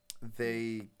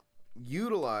 they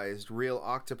utilized real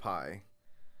octopi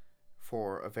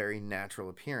for a very natural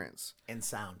appearance. And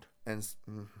sound. And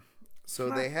so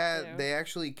they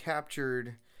actually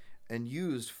captured and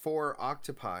used 4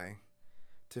 octopi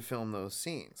to film those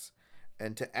scenes.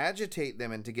 And to agitate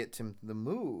them and to get to the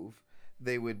move,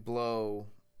 they would blow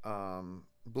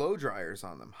blow dryers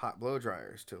on them, hot blow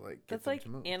dryers to get That's them like to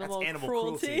move. animal Animal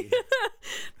cruelty. cruelty.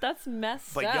 That's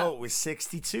messed But up. it was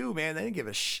 62, man. They didn't give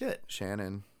a shit.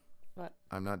 Shannon, What?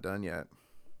 I'm not done yet.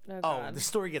 Oh, Oh, God. the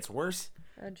story gets worse.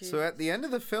 Oh, geez. So at the end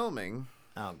of the filming,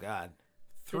 Oh God.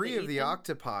 3 they of eat the them?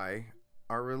 octopi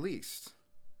are released.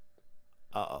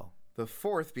 Uh-oh. The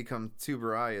 4th becomes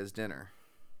Tsuburaya's dinner.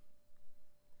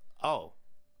 Oh,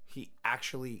 he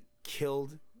actually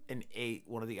killed and ate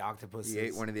one of the octopuses. He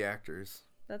ate one of the actors.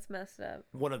 That's messed up.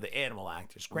 One of the animal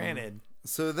actors. Granted,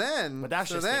 So then, but that's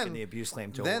so just then, taking the abuse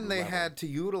claim to a then whole they level. had to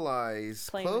utilize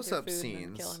Playing with your close-up food and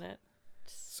scenes. killing it.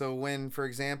 So when, for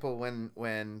example,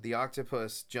 when the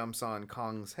octopus jumps on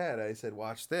Kong's head, I said,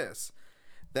 "Watch this."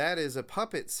 That is a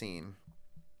puppet scene,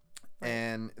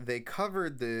 and they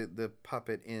covered the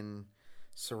puppet in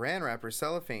Saran wrap or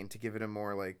cellophane to give it a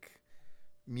more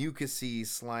mucousy,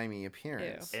 slimy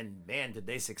appearance. And man, did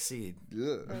they succeed.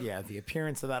 Ugh. Yeah, the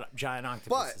appearance of that giant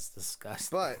octopus is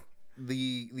disgusting. But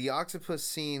the octopus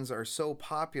scenes are so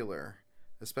popular,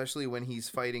 especially when he's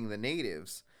fighting the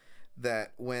natives,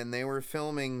 that when they were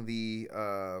filming the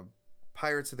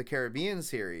Pirates of the Caribbean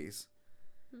series,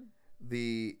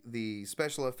 the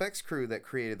special effects crew that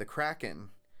created the Kraken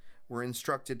were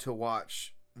instructed to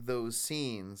watch those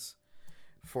scenes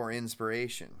for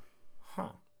inspiration.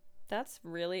 Huh. That's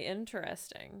really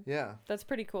interesting. Yeah. That's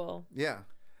pretty cool. Yeah.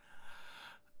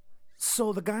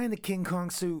 So the guy in the King Kong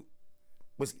suit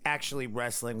was actually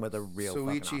wrestling with a real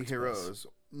fucking Soichi octopus. Hiro's.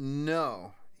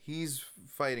 No, he's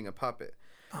fighting a puppet.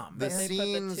 Oh, The man. They put the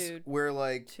scenes two where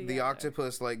like the together.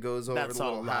 octopus like goes over That's the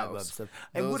all little live web house. stuff.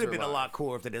 It Those would have are been a live. lot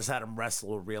cooler if they just had him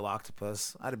wrestle a real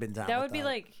octopus. I'd have been down That with would be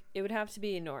like, it would have to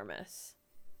be enormous.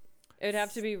 It would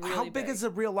have to be really How big is a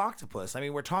real octopus? I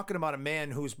mean, we're talking about a man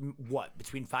who's, what,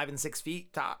 between 5 and 6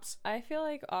 feet tops? I feel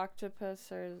like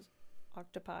octopus are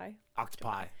octopi.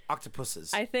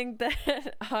 Octopuses. I think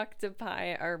that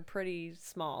octopi are pretty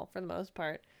small for the most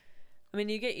part. I mean,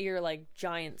 you get your like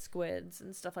giant squids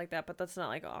and stuff like that, but that's not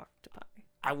like octopi.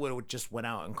 I would have just went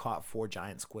out and caught 4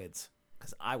 giant squids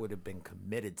because I would have been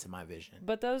committed to my vision.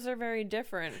 But those are very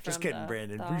different. Just from kidding, the,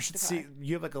 Brandon. the You should octopi. see.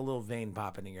 You have like a little vein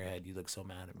popping in your head. You look so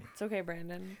mad at me. It's okay,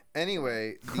 Brandon.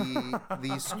 Anyway,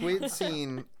 the squid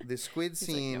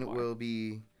scene, "No more." will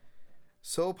be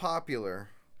so popular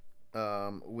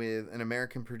with an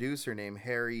American producer named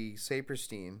Harry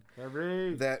Saperstein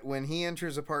that when he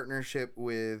enters a partnership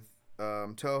with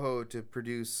Toho to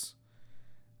produce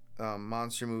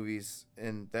monster movies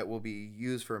and that will be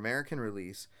used for American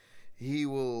release, he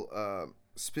will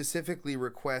specifically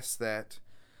request that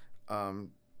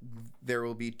there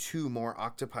will be 2 more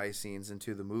octopi scenes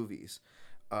into the movies.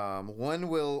 One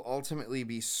will ultimately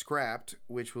be scrapped,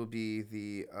 which will be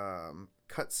the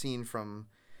cut scene from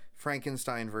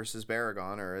Frankenstein versus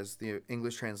Baragon, or as the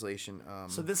English translation.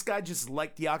 So this guy just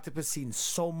liked the octopus scene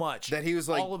so much That he was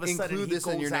like, all of a sudden include he this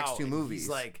in your goes next out 2 and movies. He's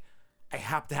like, I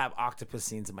have to have octopus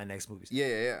scenes in my next movies.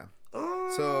 Yeah.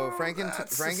 So That's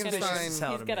suspicious as Frankenstein.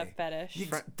 hell. He's to got a me. fetish.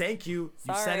 Thank you.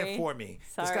 You said it Sorry. for me.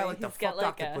 This guy Sorry. like the He's got fucked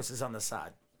like a- octopuses on the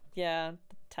side. Yeah,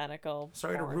 tentacle.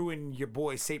 Sorry to porn. ruin your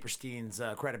boy Saperstein's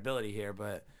credibility here,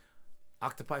 but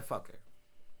octopi fucker.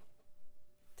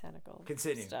 Tentacle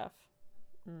Continue. stuff.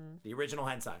 The original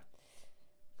hentai.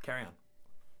 Carry on.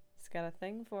 He's got a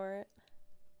thing for it.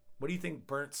 What do you think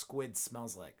burnt squid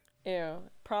smells like? Ew,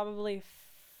 probably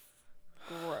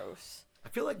gross. I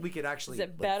feel like we could actually Is it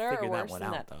like, better figure or that worse one than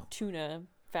out, that though. tuna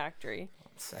factory?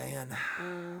 I'm saying.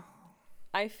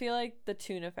 I feel like the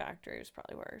tuna factory is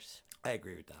probably worse. I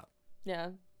agree with that. Yeah,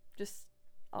 just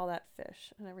all that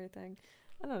fish and everything.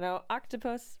 I don't know.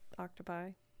 Octopi.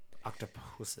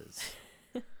 Octopuses.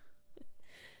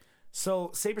 So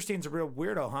Saperstein's a real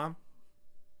weirdo, huh?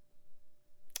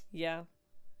 Yeah,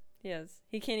 he is.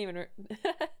 He can't even.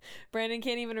 Brandon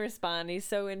can't even respond. He's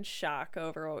so in shock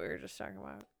over what we were just talking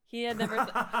about. He had never.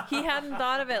 He hadn't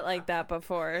thought of it like that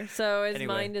before, so his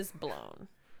Anyway. mind is blown.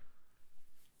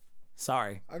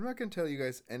 Sorry. I'm not going to tell you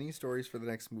guys any stories for the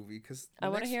next movie because I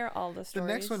want to hear all the the stories.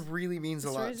 next one really means The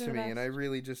a lot stories are to the me, and I best.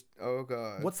 really just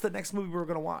god. What's the next movie we're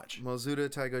gonna watch? Mozuda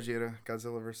Taigojira,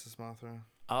 Godzilla vs. Mothra.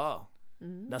 Oh,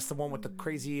 that's the one with the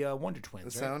crazy Wonder The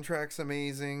Twins, right? soundtrack's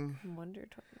amazing. Wonder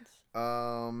Twins.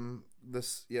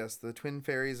 The twin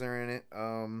fairies are in it.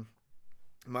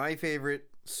 My favorite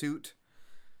suit,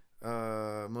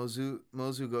 Mozu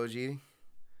Goji,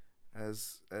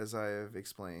 as I have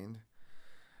explained.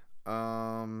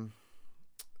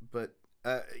 But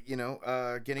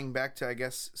getting back to, I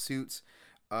guess, suits.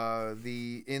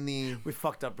 We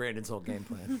fucked up Brandon's whole game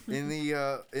plan. in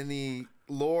the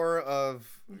lore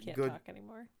of You can't good. talk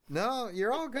anymore. No,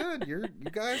 you're all good. You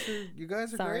guys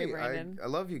are Sorry, great. Brandon. I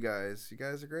love you guys. You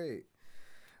guys are great.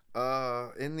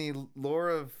 In the lore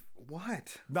of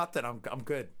what? Not that I'm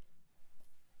good.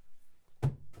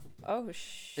 Oh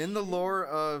In the lore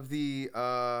of the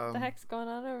What the heck's going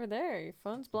on over there? Your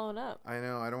phone's blowing up. I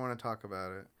know, I don't want to talk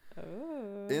about it.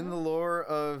 Oh. In the lore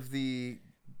of the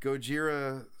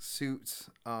Gojira suits,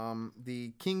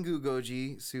 the Kingu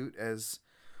Goji suit, as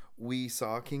we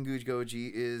saw, Kingu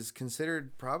Goji is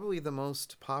considered probably the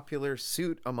most popular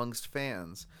suit amongst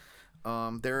fans.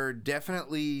 There are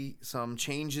definitely some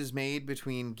changes made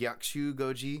between Gyakushu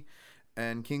Goji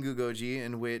and Kingu Goji,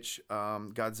 in which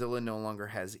Godzilla no longer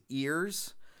has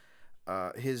ears.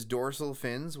 His dorsal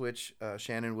fins, which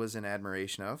Shannon was in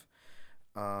admiration of,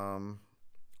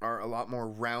 are a lot more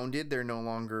rounded. They're no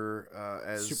longer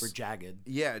as super jagged.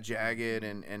 Yeah, jagged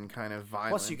and kind of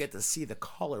violent. Plus, you get to see the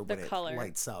color when it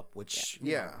lights up, which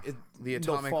the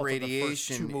atomic radiation. Of the first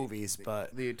 2 movies,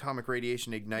 but the atomic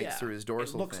radiation ignites through his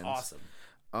dorsal it looks fins.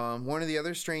 awesome. One of the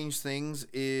other strange things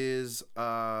is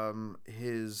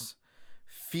his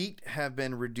feet have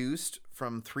been reduced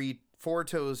from 4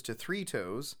 toes to 3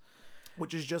 toes.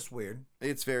 Which is just weird.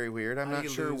 It's very weird. I'm not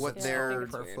sure what they're,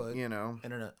 per foot, you know,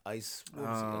 in an ice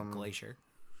a glacier.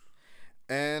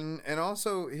 And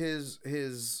also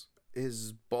his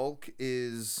bulk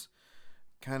is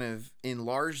kind of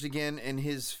enlarged again, and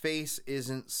his face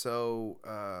isn't so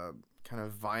kind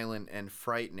of violent and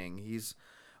frightening. He's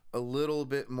a little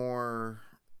bit more,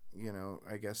 you know,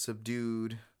 I guess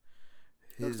subdued.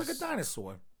 Looks like a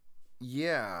dinosaur.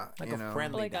 Yeah, like a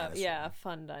friendly dinosaur. A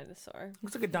fun dinosaur.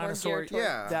 Looks like a dinosaur.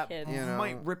 Yeah, that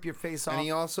might rip your face off.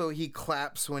 And he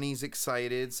claps when he's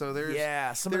excited. So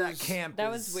there's some of that camp.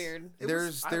 That was weird.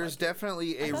 There's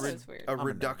definitely a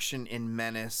reduction in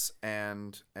menace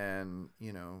and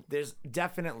you know. There's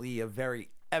definitely a very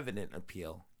evident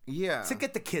appeal. Yeah, to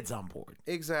get the kids on board.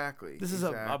 Exactly. This is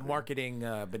a marketing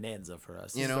bonanza for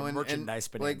us. This you know, is a merchandise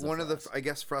bonanza. Like one of the I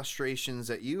guess frustrations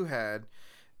that you had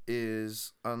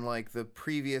is, unlike the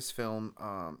previous film,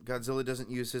 Godzilla doesn't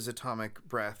use his atomic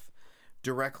breath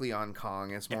directly on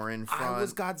Kong. It's more in front. I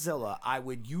was Godzilla, I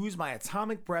would use my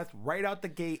atomic breath right out the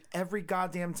gate every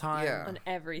goddamn time. Yeah. On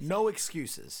everything. No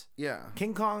excuses. Yeah.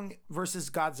 King Kong versus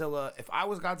Godzilla, if I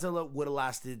was Godzilla, would have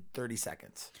lasted 30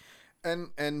 seconds.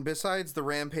 And besides the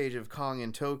rampage of Kong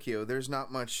in Tokyo, there's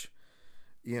not much,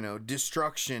 you know,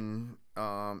 destruction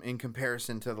in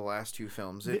comparison to the last 2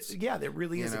 films. There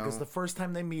really isn't, because the first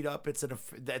time they meet up,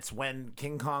 that's when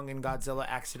King Kong and Godzilla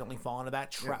accidentally fall into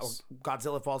that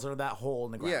Godzilla falls into that hole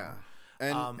in the ground.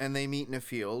 Yeah, and they meet in a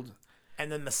field.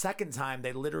 And then the second time,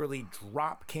 they literally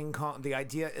drop King Kong. The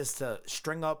idea is to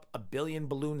string up 1 billion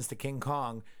balloons to King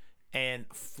Kong and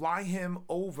fly him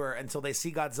over until they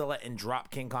see Godzilla and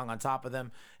drop King Kong on top of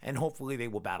them, and hopefully they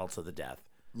will battle to the death.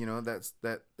 You know,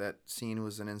 that scene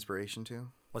was an inspiration too.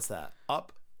 What's that?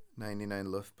 Up? 99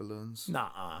 Luftballons.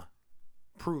 Nuh-uh.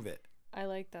 Prove it. I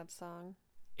like that song.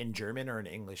 In German or in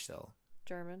English still?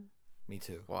 German. Me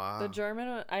too. Wow. The German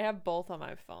one, I have both on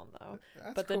my phone though.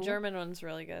 But the German one's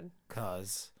really good.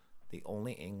 Because the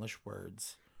only English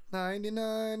words.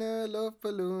 99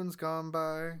 Luftballons gone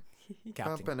by.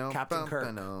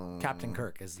 Captain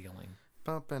Kirk is the only.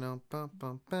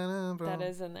 That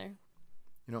is in there.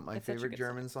 You know what my favorite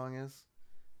German song is?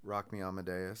 Rock Me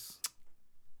Amadeus.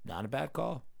 Not a bad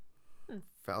call.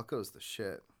 Falco's the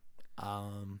shit.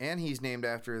 And he's named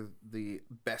after the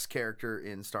best character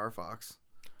in Star Fox.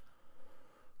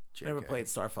 Never played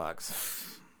Star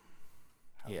Fox.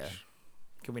 Yeah.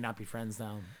 Can we not be friends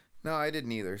now? No, I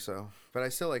didn't either. But I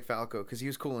still like Falco because he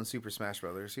was cool in Super Smash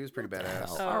Brothers. He was pretty badass.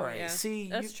 Oh, all right, yeah. see,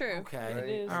 that's true. Okay, it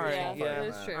is. All right, yeah, it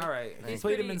is true. All right, He's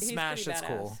played pretty, him in Smash. That's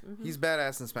cool. Mm-hmm. He's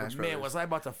badass in Smash Brothers. Man, was I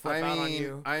about to flip out on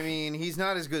you? I mean, he's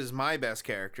not as good as my best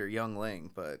character, Young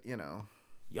Link, but you know.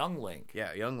 Young Link.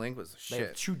 Yeah, Young Link was the shit. They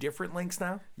have 2 different Links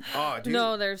now? Oh, dude.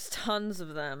 No, there's tons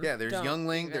of them. Yeah, there's Young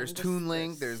Link, there's Toon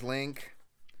Link, there's Link.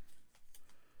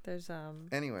 There's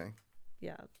Anyway.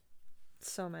 Yeah.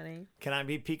 So many. Can I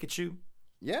be Pikachu?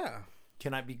 Yeah.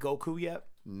 Can I be Goku yet?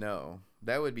 No.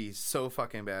 That would be so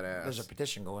fucking badass. There's a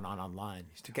petition going on online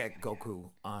to get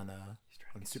Goku on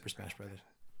Super Smash Brothers.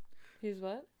 He's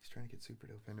what? He's trying to get Super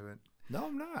Dope into it. No,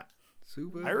 I'm not.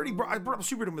 Super. I brought up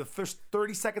Super Dope in the first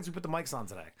 30 seconds we put the mics on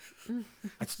today.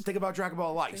 I just think about Dragon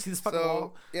Ball a lot. You see this fucking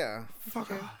wall? Yeah.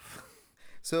 Fuck off.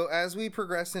 So as we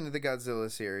progress into the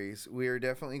Godzilla series, we are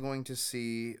definitely going to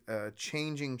see a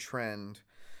changing trend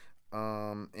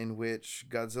in which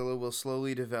Godzilla will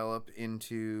slowly develop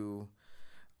into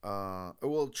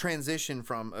will transition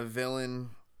from a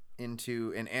villain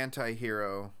into an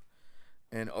anti-hero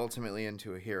and ultimately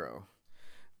into a hero.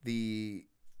 The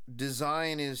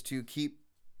design is to keep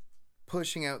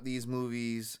pushing out these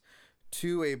movies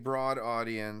to a broad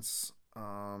audience,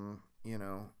 you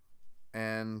know,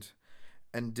 and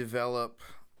develop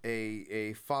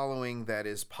a following that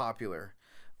is popular.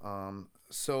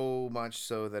 So much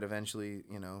so that eventually,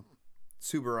 you know,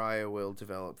 Tsuburaya will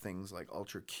develop things like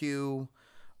Ultra Q,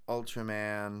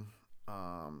 Ultraman,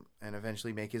 and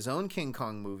eventually make his own King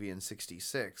Kong movie in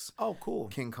 '66. Oh, cool.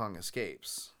 King Kong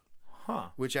Escapes. Huh.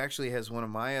 Which actually has one of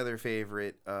my other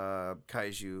favorite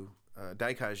kaiju,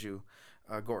 Daikaiju,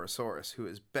 Gorosaurus, who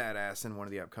is badass in one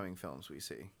of the upcoming films we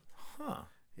see. Huh.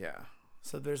 Yeah.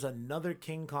 So there's another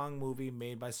King Kong movie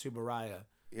made by Tsuburaya.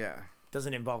 Yeah.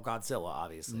 doesn't involve Godzilla,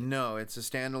 obviously. No, it's a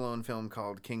standalone film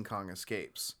called King Kong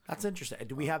Escapes. That's interesting.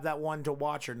 Do we have that one to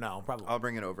watch or no? Probably. I'll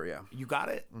bring it over, yeah. You got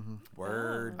it? Mm-hmm.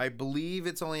 Word. I believe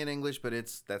it's only in English, but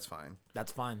that's fine.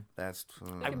 That's fine. That's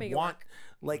I can make it want, work.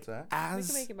 like, What's that? We as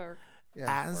can make it work.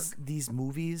 as these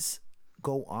movies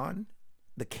go on,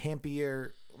 the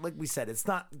campier, like we said, it's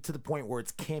not to the point where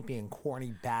it's campy and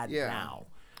corny bad now.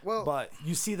 Well, But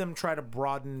you see them try to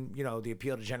broaden, the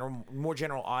appeal to more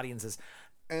general audiences.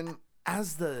 and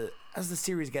As the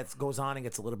series goes on and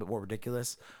gets a little bit more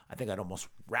ridiculous, I think I'd almost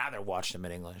rather watch them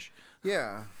in English.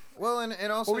 yeah. Well,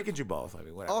 and also Or we could do both. I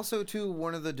mean, whatever. also too,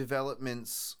 one of the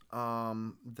developments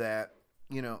that,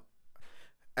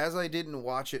 as I didn't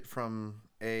watch it from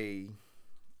a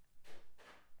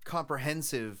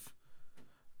comprehensive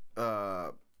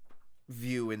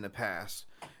view in the past,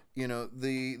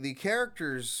 the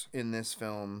characters in this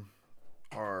film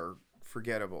are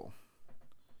forgettable.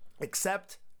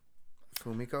 Except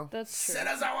Fumiko? That's true.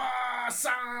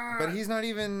 Serizawa-san! But he's not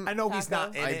even... I know he's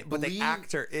not in I it, but the believe-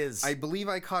 actor is. I believe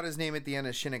I caught his name at the end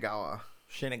of Shinagawa.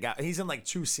 Shinagawa. He's in like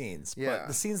 2 scenes. Yeah. But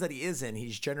the scenes that he is in,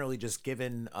 he's generally just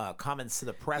giving comments to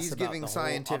the press He's about giving the whole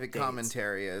scientific updates.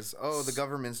 commentary as, the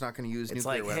government's not going to use It's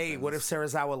nuclear like, weapons. hey, what if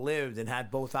Serizawa lived and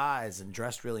had both eyes and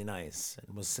dressed really nice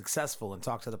and was successful and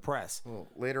talked to the press? Well,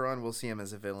 later on, we'll see him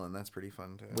as a villain. That's pretty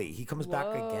fun, too. Wait, he comes back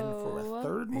again for a Whoa.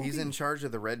 third movie? He's in charge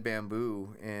of the Red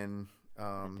Bamboo in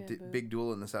Bamboo. Big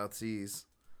Duel in the South Seas.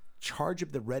 charge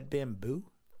of the Red Bamboo?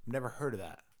 Never heard of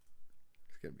that.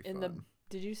 It's going to be In fun. the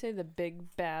did you say the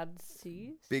big bad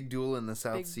seas? Big Duel in the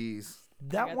South Big- Seas.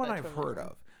 That got one that I've totally heard wrong.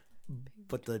 of.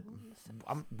 But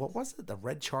what was it? The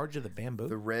Red Charge of the Bamboo?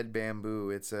 The Red Bamboo.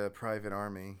 It's a private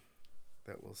army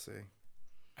that we'll see.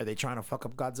 Are they trying to fuck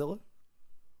up Godzilla?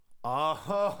 Oh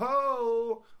ho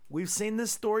ho! We've seen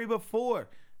this story before.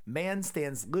 Man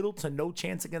stands little to no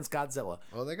chance against Godzilla.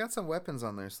 Well, they got some weapons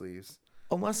on their sleeves.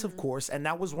 Unless, of course, and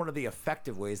that was one of the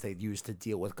effective ways they used to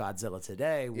deal with Godzilla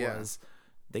today was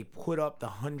they put up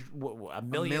a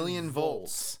million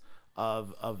volts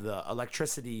of the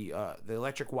electricity, the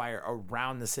electric wire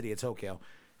around the city of Tokyo.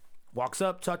 Walks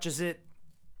up, touches it,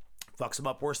 fucks him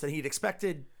up worse than he'd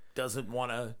expected. Doesn't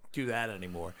want to do that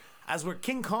anymore. As where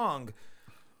King Kong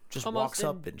just Almost walks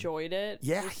up and enjoyed it.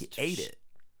 yeah, Just- he ate it.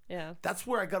 Yeah. That's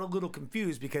where I got a little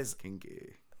confused because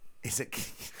Kinky. is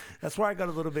it? That's where I got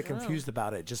a little bit confused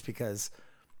about it, just because,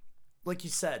 like you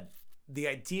said, the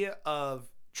idea of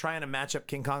trying to match up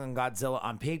King Kong and Godzilla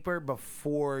on paper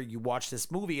before you watch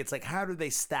this movie, it's like, how do they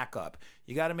stack up?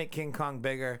 You got to make King Kong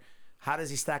bigger. How does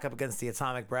he stack up against the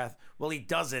atomic breath? Well, he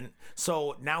doesn't.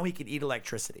 So now he can eat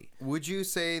electricity. Would you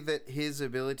say that his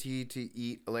ability to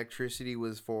eat electricity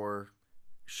was for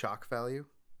shock value?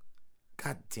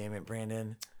 God damn it,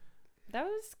 Brandon. That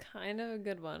was kind of a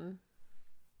good one.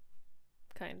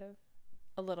 Kind of.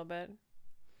 A little bit.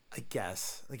 I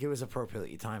guess. Like, it was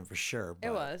appropriately timed for sure. But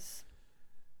It was.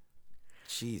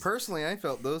 Jeez. Personally, I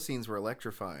felt those scenes were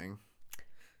electrifying.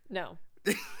 No.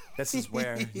 This is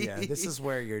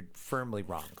where you're firmly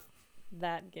wrong.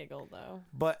 That giggle, though.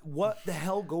 But what the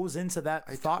hell goes into that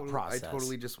thought process? I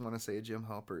totally just want to say a Jim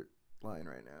Halpert line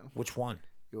right now. Which one?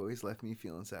 You always left me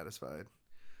feeling satisfied.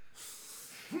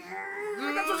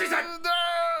 That's what she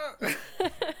said.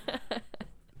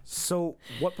 So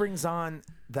what brings on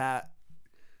that?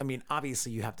 I mean,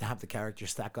 obviously you have to have the character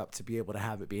stack up to be able to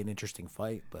have it be an interesting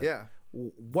fight. But Yeah.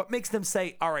 what makes them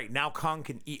say, "All right, now Kong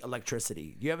can eat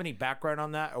electricity"? Do you have any background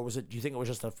on that, or was it? Do you think it was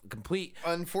just a complete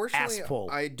Unfortunately, ass pull?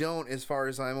 I don't, as far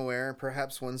as I'm aware.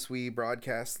 Perhaps once we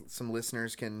broadcast, some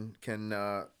listeners can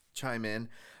chime in.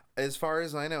 As far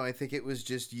as I know, I think it was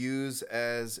just used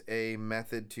as a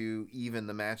method to even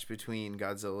the match between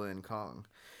Godzilla and Kong.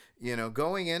 You know,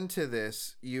 going into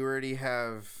this, you already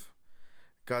have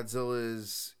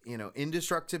Godzilla's,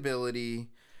 indestructibility.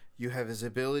 You have his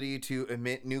ability to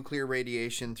emit nuclear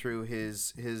radiation through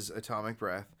his atomic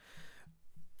breath.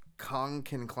 Kong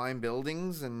can climb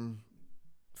buildings and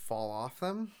fall off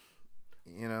them,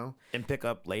 and pick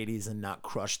up ladies and not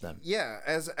crush them. Yeah,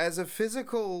 as a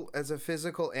physical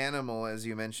animal, as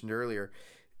you mentioned earlier,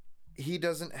 he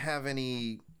doesn't have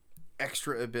any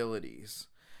extra abilities.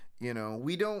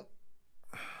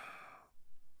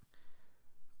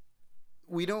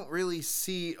 We don't really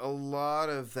see a lot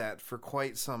of that for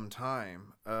quite some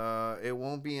time. It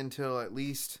won't be until at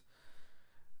least,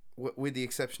 with the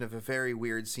exception of a very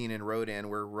weird scene in Rodan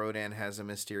where Rodan has a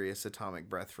mysterious atomic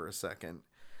breath for a second.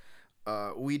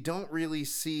 We don't really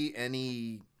see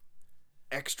any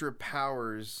extra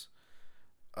powers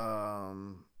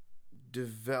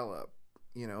develop.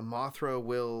 Mothra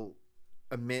will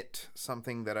omit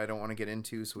something that I don't want to get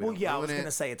into. So Well, yeah, I was going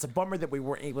to say it's a bummer that we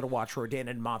weren't able to watch Rodan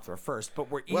and Mothra first,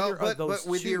 but we're either of those but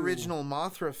with two, the original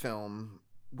Mothra film,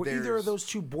 were either of those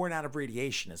two born out of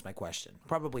radiation? Is my question.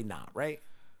 Probably not, right?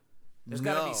 There's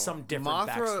got to be some different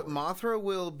backstory. Mothra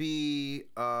will be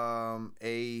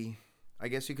I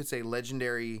guess you could say,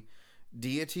 legendary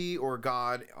deity or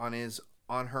god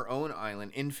on her own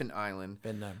island, Infant Island.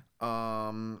 Been there.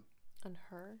 On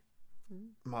her?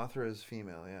 Mothra is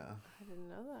female, yeah. I didn't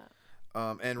know that.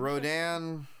 And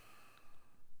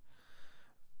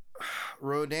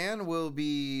Rodan will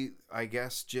be, I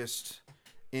guess, just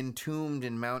entombed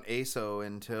in Mount Aso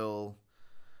until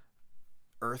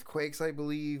earthquakes, I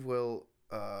believe, will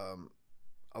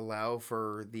allow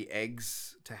for the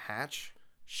eggs to hatch.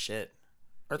 Shit.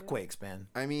 Earthquakes, man.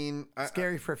 I mean,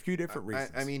 scary for a few different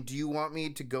reasons. I mean, do you want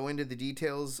me to go into the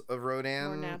details of Rodan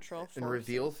More natural and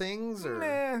reveal things? Or?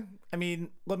 Nah. I mean,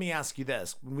 let me ask you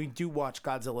this: when we do watch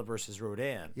Godzilla versus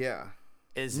Rodan, yeah,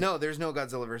 there's no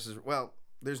Godzilla versus. Well,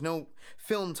 there's no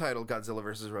film titled Godzilla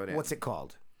versus Rodan. What's it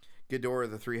called?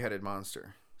 Ghidorah, the three-headed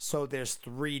monster. So there's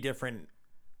three different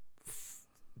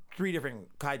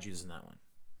kaijus in that one.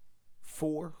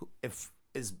 Four, if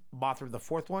is Mothra the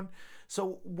fourth one.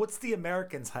 So what's the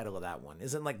American title of that one?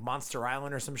 Isn't like Monster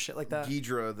Island or some shit like that?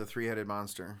 Ghidorah, the three-headed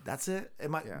monster. That's it?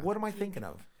 What am I thinking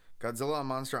of? Godzilla on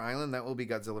Monster Island, that will be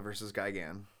Godzilla versus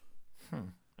Gigan.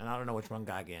 And I don't know which one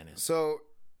Gigan is. So,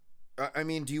 I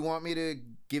mean, do you want me to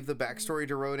give the backstory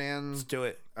to Rodan? Let's do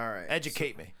it. All right.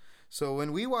 Educate me. So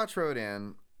when we watch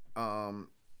Rodan,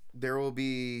 there will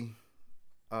be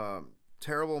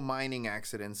terrible mining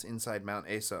accidents inside Mount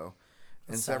Aso,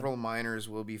 and several miners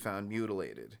will be found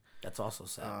mutilated. That's also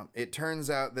sad. It turns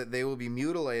out that they will be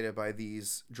mutilated by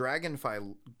these dragonfly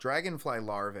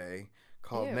larvae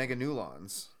called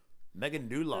meganulons.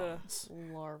 Meganulons.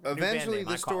 Eventually,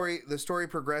 the story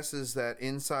progresses that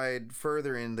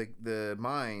further in the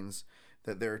mines,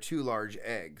 that there are two large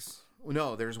eggs.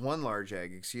 No, there's one large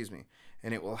egg, excuse me,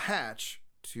 and it will hatch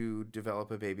to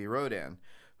develop a baby Rodan,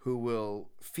 who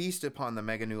will feast upon the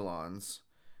meganulons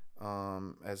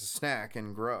as a snack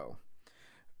and grow.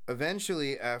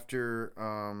 Eventually, after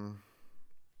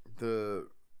the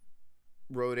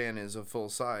Rodan is of full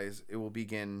size, it will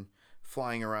begin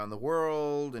flying around the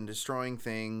world and destroying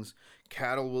things.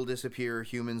 Cattle will disappear,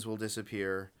 humans will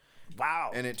disappear. Wow.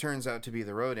 And it turns out to be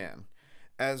the Rodan.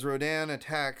 As Rodan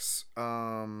attacks,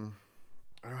 I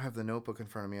don't have the notebook in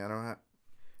front of me.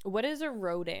 What is a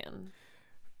Rodan?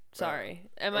 Sorry,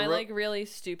 am I like really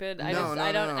stupid? I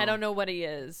don't know what he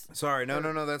is. Sorry, no.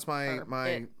 That's my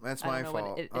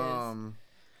fault.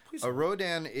 A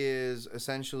Rodan is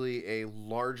essentially a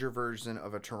larger version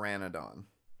of a pteranodon.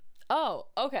 Oh,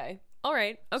 okay, all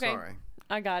right, okay. Sorry,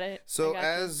 I got it. So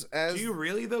as do you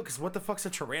really though? Because what the fuck's a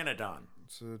pteranodon?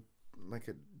 It's like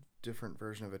a different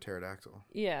version of a pterodactyl.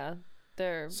 Yeah,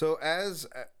 they're. So let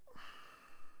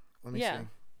me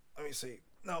see.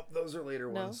 No, those are later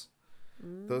ones.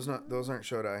 Those aren't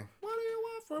Shodai. What do you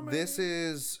want from me? This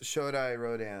is Shodai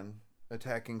Rodan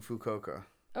attacking Fukuoka.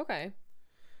 Okay.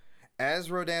 As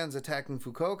Rodan's attacking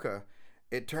Fukuoka,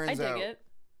 it turns out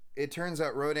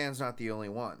Rodan's not the only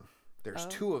one. There's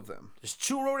two of them. There's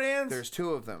two Rodans? There's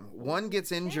two of them. One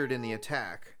gets injured in the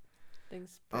attack.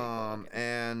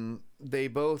 And they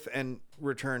both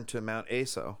return to Mount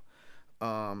Aso.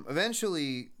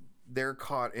 Eventually, they're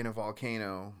caught in a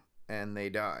volcano and they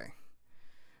die.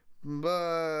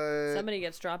 But somebody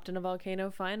gets dropped in a volcano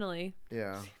finally.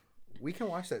 Yeah. We can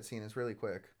watch that scene. It's really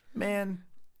quick. Man.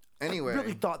 Anyway. I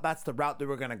really thought that's the route they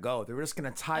were going to go. They were just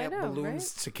going to tie up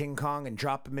balloons to King Kong and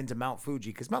drop him into Mount Fuji.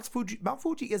 Because Mount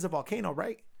Fuji is a volcano,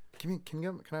 right? Can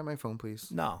I have my phone,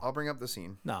 please? No. I'll bring up the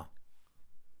scene. No.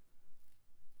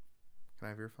 Can I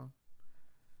have your phone?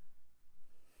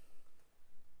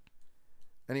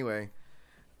 Anyway.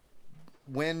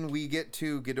 When we get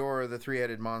to Ghidorah, the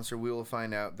three-headed monster, we will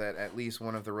find out that at least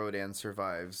one of the Rodans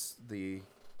survives the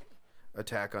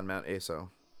attack on Mount Aso.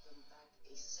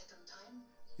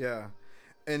 Yeah.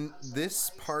 And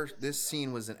this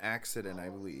scene was an accident, I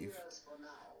believe,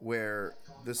 where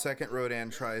the second Rodan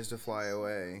tries to fly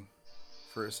away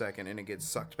for a second and it gets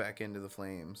sucked back into the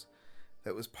flames.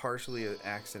 That was partially an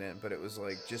accident, but it was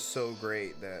like just so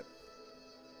great that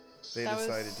they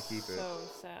decided to keep it. So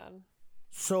sad.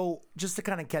 So just to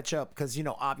kind of catch up, because,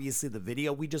 obviously the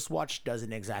video we just watched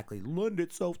doesn't exactly lend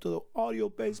itself to the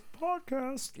audio-based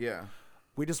podcast. Yeah.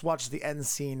 We just watched the end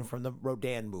scene from the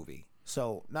Rodan movie.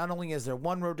 So not only is there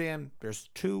one Rodan, there's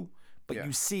two, but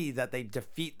you see that they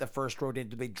defeat the first Rodan.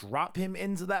 Do they drop him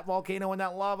into that volcano in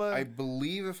that lava? I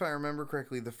believe, if I remember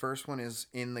correctly, the first one is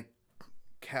in the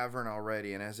cavern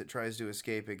already, and as it tries to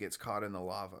escape, it gets caught in the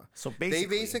lava. So They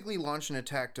basically launch an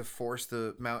attack to force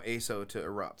the Mount Aso to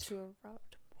erupt. Wow.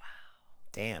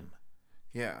 Damn.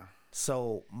 Yeah.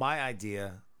 So my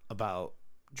idea about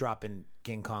dropping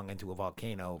King Kong into a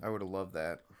volcano, I would have loved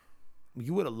that.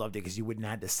 you would have loved it because you wouldn't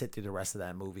have had to sit through the rest of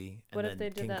that movie. And What if then they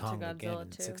did King that to Kong again Godzilla, in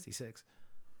too? 66.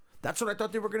 That's what I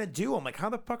thought they were going to do. I'm like, how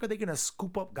the fuck are they going to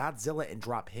scoop up Godzilla and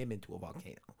drop him into a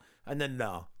volcano? And then,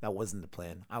 no, that wasn't the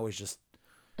plan. I was just,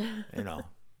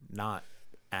 not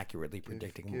accurately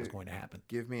predicting what was going to happen.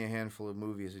 Give me a handful of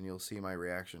movies and you'll see my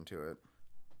reaction to it.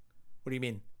 What do you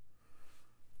mean?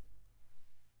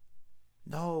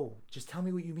 No, just tell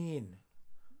me what you mean.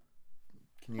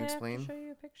 Can you explain? I have to show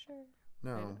you a picture.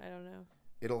 No. I don't know.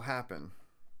 It'll happen.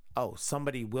 Oh,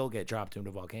 somebody will get dropped into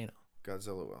a volcano.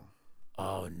 Godzilla will.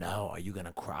 Oh, no. Are you going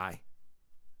to cry?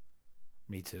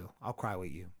 Me too. I'll cry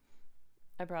with you.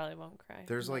 I probably won't cry.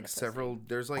 There's I'm like not a several. pussy.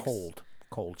 There's like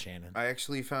Cold, Shannon. I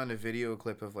actually found a video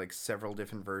clip of like several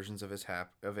different versions of it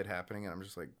happening, and I'm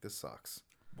just like, this sucks.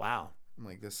 Wow. I'm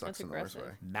like, this sucks That's in the worst way.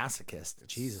 aggressive. Masochist.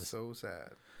 It's Jesus. so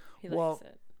sad. He Well- likes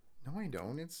it. No, I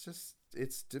don't. It's just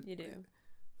You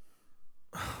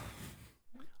do.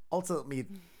 Ultimately,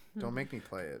 Don't make me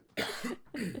play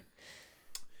it.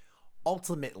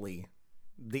 ultimately,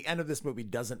 the end of this movie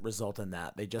doesn't result in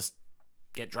that. They just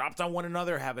get dropped on one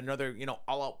another, have another,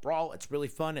 all out brawl. It's really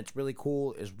fun. It's really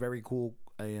cool. It's very cool,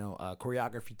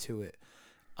 choreography to it.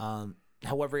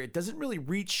 However, it doesn't really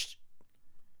reach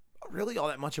really all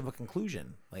that much of a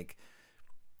conclusion. Like,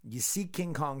 you see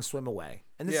King Kong swim away.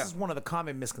 And this Yeah. is one of the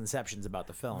common misconceptions about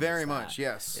the film. Very is much, that-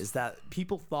 yes. Is that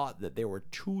people thought that there were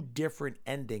two different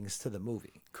endings to the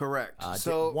movie. Correct.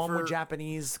 One with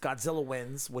Japanese Godzilla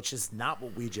wins, which is not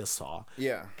what we just saw.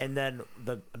 Yeah. And then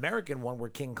the American one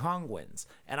where King Kong wins.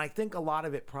 And I think a lot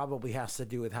of it probably has to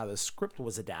do with how the script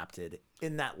was adapted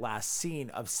in that last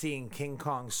scene of seeing King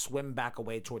Kong swim back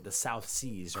away toward the South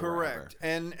Seas. Or Correct.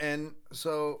 wherever.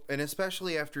 And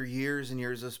especially after years and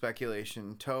years of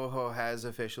speculation, Toho has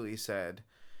officially said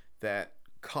that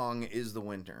Kong is the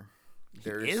winner. He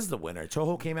is the winner.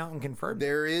 Toho came out and confirmed.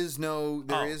 There is no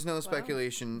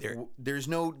speculation. There's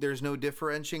no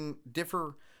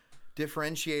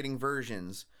differentiating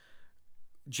versions.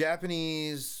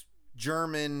 Japanese,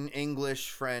 German, English,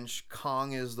 French.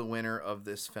 Kong is the winner of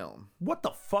this film. What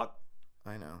the fuck?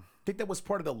 I know. Think that was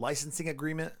part of the licensing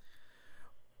agreement?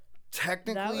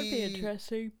 Technically, That would be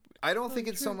interesting. I don't think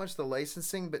it's so much the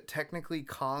licensing, but technically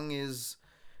Kong is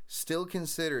still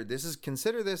considered. This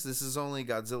is only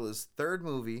Godzilla's third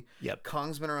movie. Yep.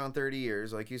 Kong's been around 30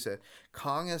 years, like you said.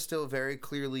 Kong is still very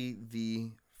clearly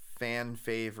the fan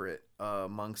favorite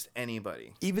amongst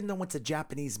anybody. Even though it's a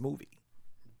Japanese movie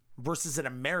versus an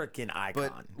American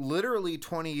icon. But literally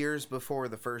 20 years before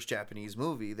the first Japanese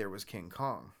movie, there was King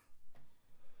Kong.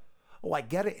 Oh, I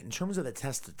get it. In terms of the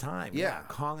test of time, Yeah.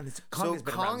 Kong has So been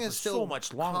Kong around is for still- so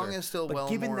much longer. Kong is still but well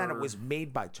given that it more- was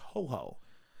made by Toho,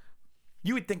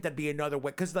 you would think that'd be another way.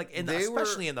 Because, They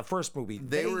especially in the first movie,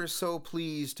 They were so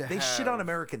pleased to they have... shit on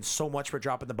Americans so much for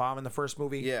dropping the bomb in the first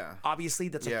movie. Yeah. Obviously,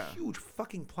 that's Yeah. a huge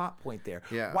fucking plot point there.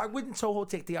 Yeah. Why wouldn't Toho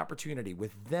take the opportunity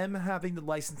with them having the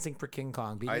licensing for King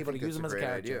Kong, being I able to think use him that's as a a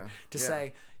great character, idea. to Yeah.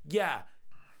 say,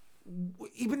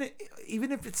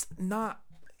 even if it's not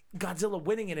Godzilla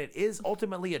winning and it is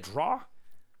ultimately a draw,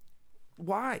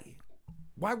 why?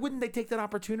 Why wouldn't they take that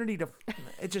opportunity to?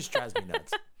 It just drives me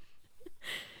nuts.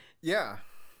 Yeah.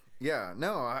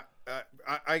 No,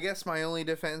 I guess my only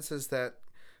defense is that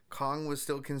Kong was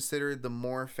still considered the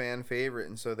more fan favorite,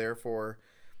 and so therefore,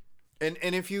 and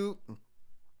if you,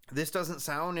 this doesn't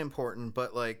sound important,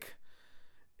 but like,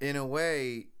 in a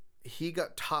way, he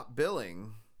got top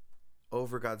billing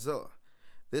over Godzilla.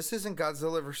 This isn't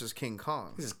Godzilla versus King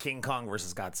Kong. This is King Kong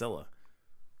versus Godzilla.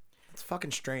 It's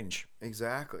fucking strange.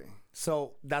 Exactly.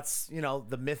 So that's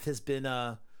the myth has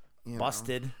been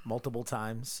busted multiple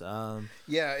times.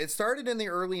 Yeah, it started in the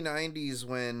early 90s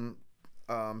when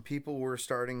people were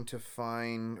starting to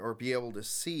find or be able to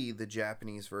see the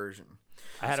Japanese version.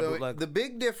 I had a So bootleg. the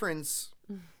big difference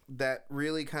that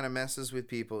really kind of messes with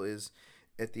people is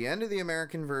at the end of the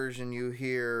American version, you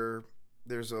hear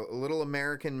there's a little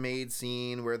American made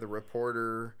scene where the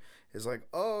reporter is like,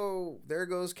 "Oh, there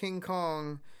goes King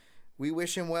Kong. We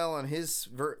wish him well on his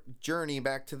journey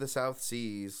back to the South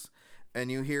Seas."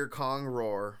 And you hear Kong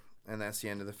roar, and that's the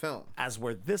end of the film. As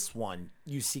where this one,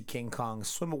 you see King Kong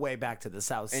swim away back to the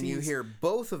South Seas. And you hear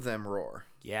both of them roar.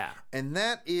 Yeah. And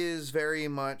that is very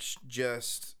much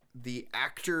just the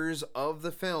actors of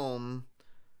the film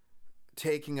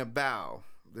taking a bow.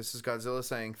 This is Godzilla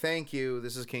saying thank you.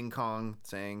 This is King Kong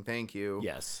saying thank you.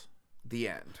 Yes. The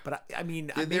end. But I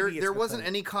mean, there wasn't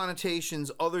any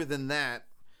connotations other than that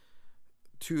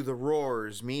to the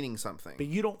roars meaning something. But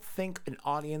you don't think an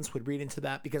audience would read into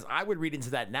that? Because I would read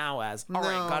into that now as, all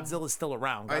right, Godzilla's still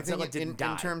around. Godzilla didn't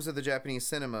die. In terms of the Japanese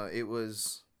cinema, it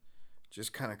was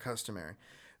just kind of customary.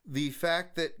 The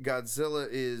fact that Godzilla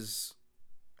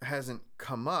hasn't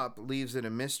come up leaves it a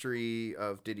mystery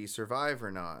of did he survive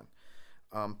or not.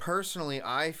 Personally,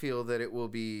 I feel that it will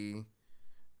be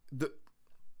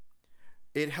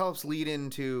it helps lead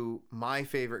into my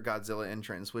favorite Godzilla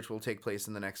entrance, which will take place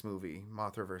in the next movie,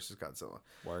 Mothra versus Godzilla.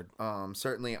 Word.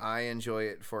 Certainly, I enjoy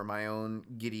it for my own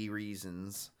giddy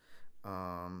reasons.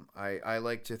 I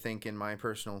like to think in my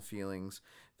personal feelings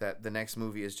that the next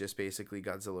movie is just basically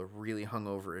Godzilla really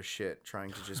hungover as shit,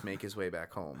 trying to just make his way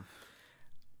back home.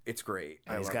 It's great.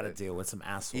 And he's got to deal with some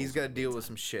assholes. He's got to deal with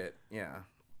some shit. Yeah.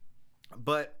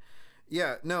 But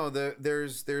yeah, no,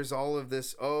 there's all of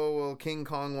this. Oh, well, King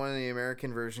Kong won in the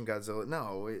American version. Godzilla,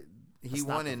 no, he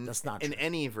won in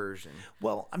any version.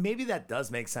 Well, maybe that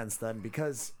does make sense then,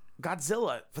 because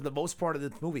Godzilla, for the most part of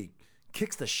this movie,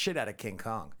 kicks the shit out of King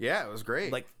Kong. Yeah, it was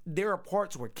great. Like, there are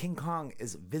parts where King Kong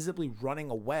is visibly running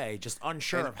away, just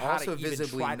unsure of how to even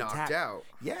visibly try to knocked attack. out.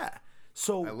 Yeah.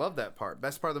 So I love that part.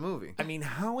 Best part of the movie. I mean,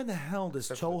 how in the hell does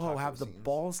Toho have the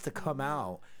balls to come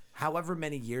out however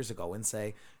many years ago and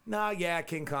say, nah, yeah,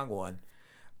 King Kong won?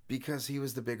 Because he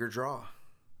was the bigger draw.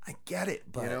 I get it,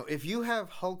 but... You know, if you have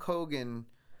Hulk Hogan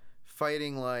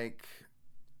fighting like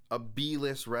a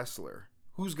B-list wrestler,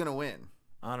 who's going to win?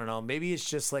 I don't know. Maybe it's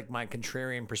just like my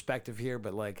contrarian perspective here,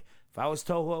 but like, if I was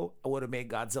Toho, I would have made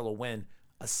Godzilla win,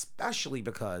 especially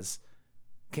because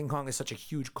King Kong is such a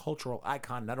huge cultural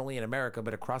icon, not only in America,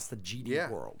 but across the GD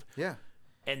world. Yeah.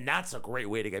 And that's a great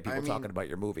way to get people talking about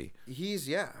your movie. He's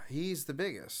the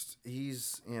biggest.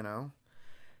 He's, you know.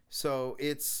 So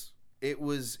it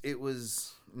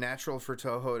was natural for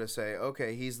Toho to say,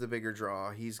 okay, he's the bigger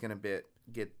draw. He's going to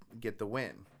get the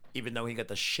win. Even though he got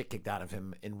the shit kicked out of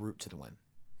him en route to the win.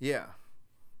 Yeah.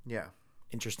 Yeah.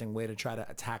 Interesting way to try to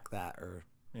attack that, or,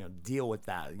 you know, deal with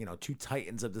that, you know, two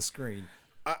titans of the screen.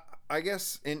 I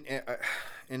guess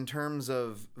in terms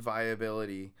of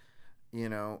viability, you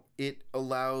know, it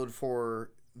allowed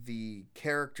for the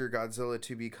character Godzilla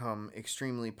to become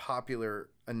extremely popular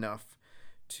enough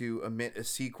to emit a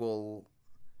sequel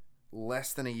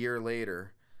less than a year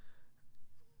later.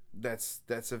 That's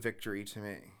a victory to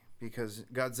me, because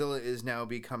Godzilla is now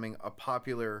becoming a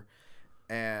popular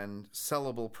and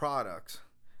sellable product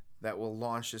that will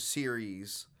launch a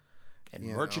series and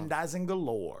merchandising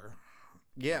galore.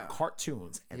 Yeah. And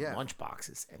cartoons and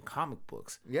lunchboxes and comic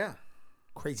books. Yeah.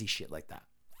 Crazy shit like that.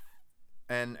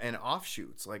 And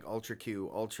offshoots like Ultra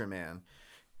Q, Ultraman,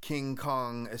 King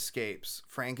Kong Escapes,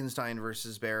 Frankenstein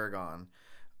versus Baragon,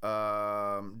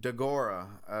 Dagora.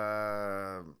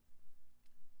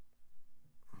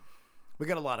 We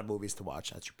got a lot of movies to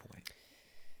watch, that's your point.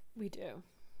 We do.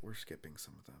 We're skipping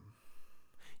some of them.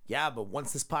 Yeah, but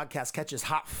once this podcast catches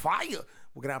hot fire,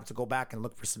 we're going to have to go back and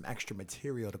look for some extra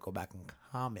material to go back and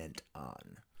comment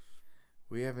on.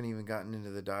 We haven't even gotten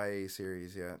into the Dai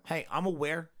series yet. Hey, I'm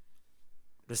aware.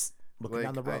 Just looking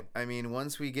down the road. I mean,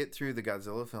 once we get through the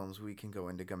Godzilla films, we can go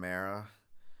into Gamera.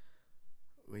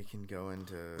 We can go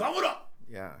into... Gamera!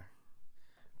 Yeah.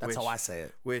 That's how I say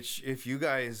it. Which, if you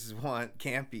guys want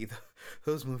campy,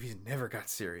 those movies never got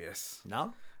serious.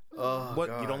 No? Oh, what?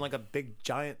 God. You don't like a big,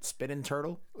 giant, spinning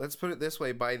turtle? Let's put it this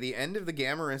way. By the end of the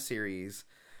Gamera series,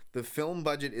 the film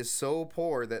budget is so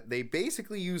poor that they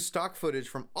basically use stock footage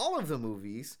from all of the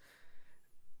movies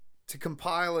to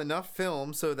compile enough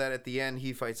film so that at the end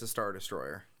he fights a Star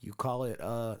Destroyer. You call it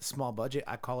small budget.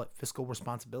 I call it fiscal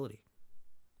responsibility.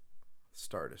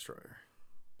 Star Destroyer.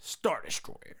 Star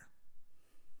Destroyer.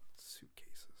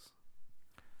 Suitcases.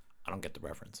 I don't get the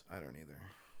reference. I don't either.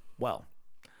 Well,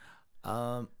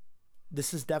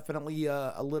 this is definitely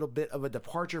a little bit of a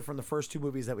departure from the first two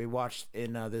movies that we watched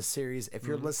in this series. If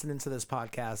you're listening to this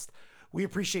podcast, we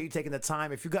appreciate you taking the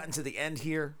time. If you've gotten to the end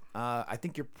here, I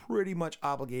think you're pretty much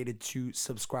obligated to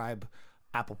subscribe.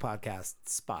 Apple Podcasts,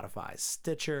 Spotify,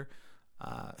 Stitcher,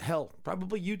 hell,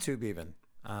 probably YouTube even.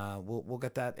 We'll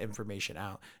get that information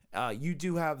out. You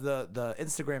do have the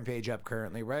Instagram page up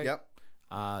currently, right? Yep.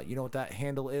 You know what that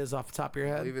handle is off the top of your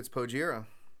head? I believe it's Pojira.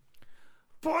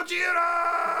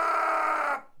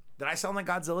 Pojira! Did I sound like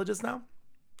Godzilla just now?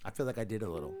 I feel like I did a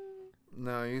little.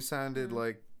 No, you sounded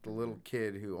like the little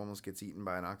kid who almost gets eaten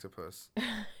by an octopus.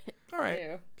 All right.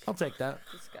 Ew. I'll take that.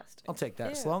 Disgusting. I'll take that.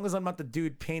 Ew. As long as I'm not the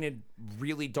dude painted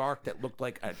really dark that looked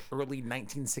like an early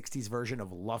 1960s version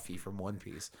of Luffy from One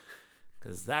Piece.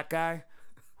 Because that guy,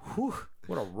 whew,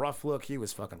 what a rough look he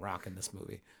was fucking rocking this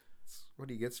movie. That's what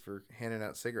he gets for handing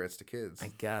out cigarettes to kids.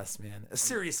 I guess, man.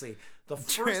 Seriously, the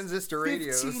first Transistor 15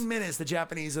 radios. minutes the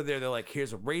Japanese are there. They're like,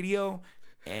 here's a radio,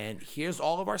 and here's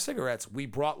all of our cigarettes. We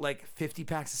brought like 50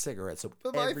 packs of cigarettes. So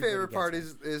But my everybody favorite gets part one.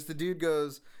 is the dude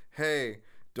goes, "Hey,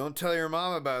 don't tell your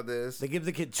mom about this." They give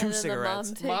the kid 2 And then the mom cigarettes.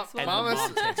 takes one.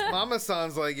 mom takes one. Mama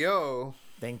sounds like, "Yo."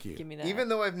 Thank you. Give me that. Even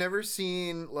though I've never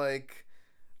seen like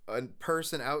a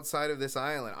person outside of this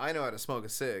island, I know how to smoke a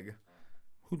cig.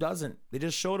 Who doesn't? They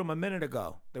just showed him a minute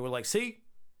ago. They were like, see?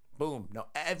 Boom. Now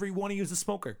everyone used a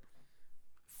smoker.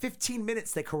 15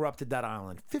 minutes they corrupted that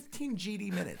island. 15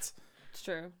 GD minutes. It's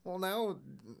true. Well, now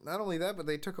not only that, but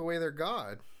they took away their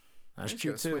god. That's They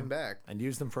true gotta too. swim back. And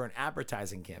used them for an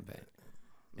advertising campaign.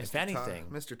 If anything,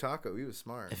 Mr. Taco, he was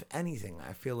smart. if anything,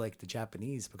 I feel like the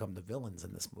Japanese become the villains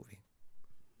in this movie.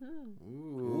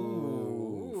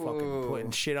 Ooh. Fucking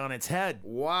putting shit on its head.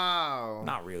 Wow.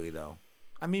 Not really, though.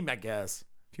 I mean, I guess,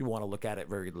 if you want to look at it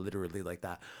very literally like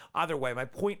that. Either way, my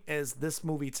point is this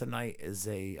movie tonight is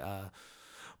a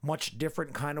much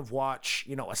different kind of watch,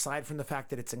 you know, aside from the fact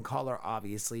that it's in color,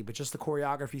 obviously, but just the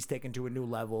choreography's taken to a new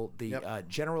level. The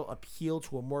general appeal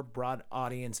to a more broad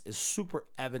audience is super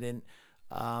evident.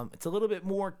 It's a little bit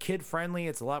more kid-friendly.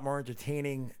 It's a lot more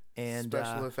entertaining. And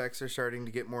Special effects are starting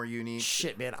to get more unique.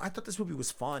 shit, man, I thought this movie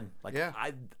was fun. Like, Yeah.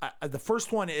 I the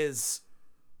first one's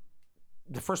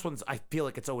I feel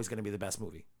like it's always going to be the best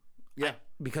movie. Yeah.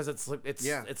 Because it's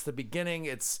the beginning,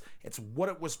 it's what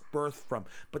it was birthed from.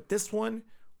 But this one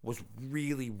was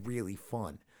really, really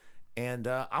fun. And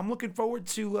I'm looking forward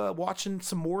to watching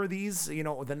some more of these, you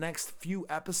know, the next few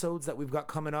episodes that we've got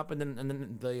coming up, and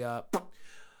then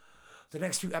the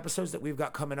next few episodes that we've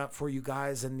got coming up for you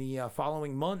guys in the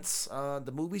following months.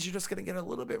 The movies are just going to get a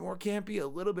little bit more campy, a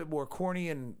little bit more corny,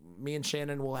 and me and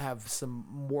Shannon will have some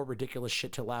more ridiculous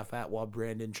shit to laugh at while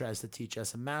Brandon tries to teach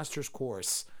us a master's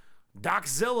course.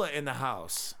 Godzilla in the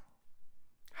house.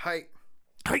 Hi.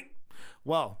 Hey.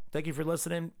 Well, thank you for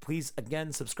listening. Please,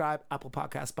 again, subscribe, Apple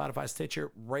Podcast, Spotify,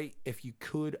 Stitcher. Rate, if you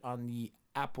could, on the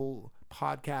Apple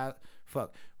Podcast.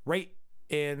 Rate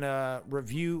and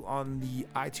review on the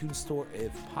iTunes store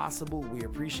if possible. We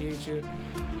appreciate you.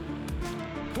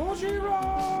 Gojira!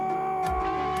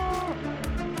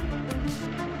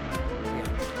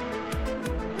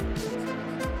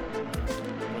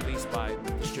 Released by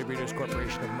Distributors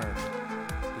Corporation of America.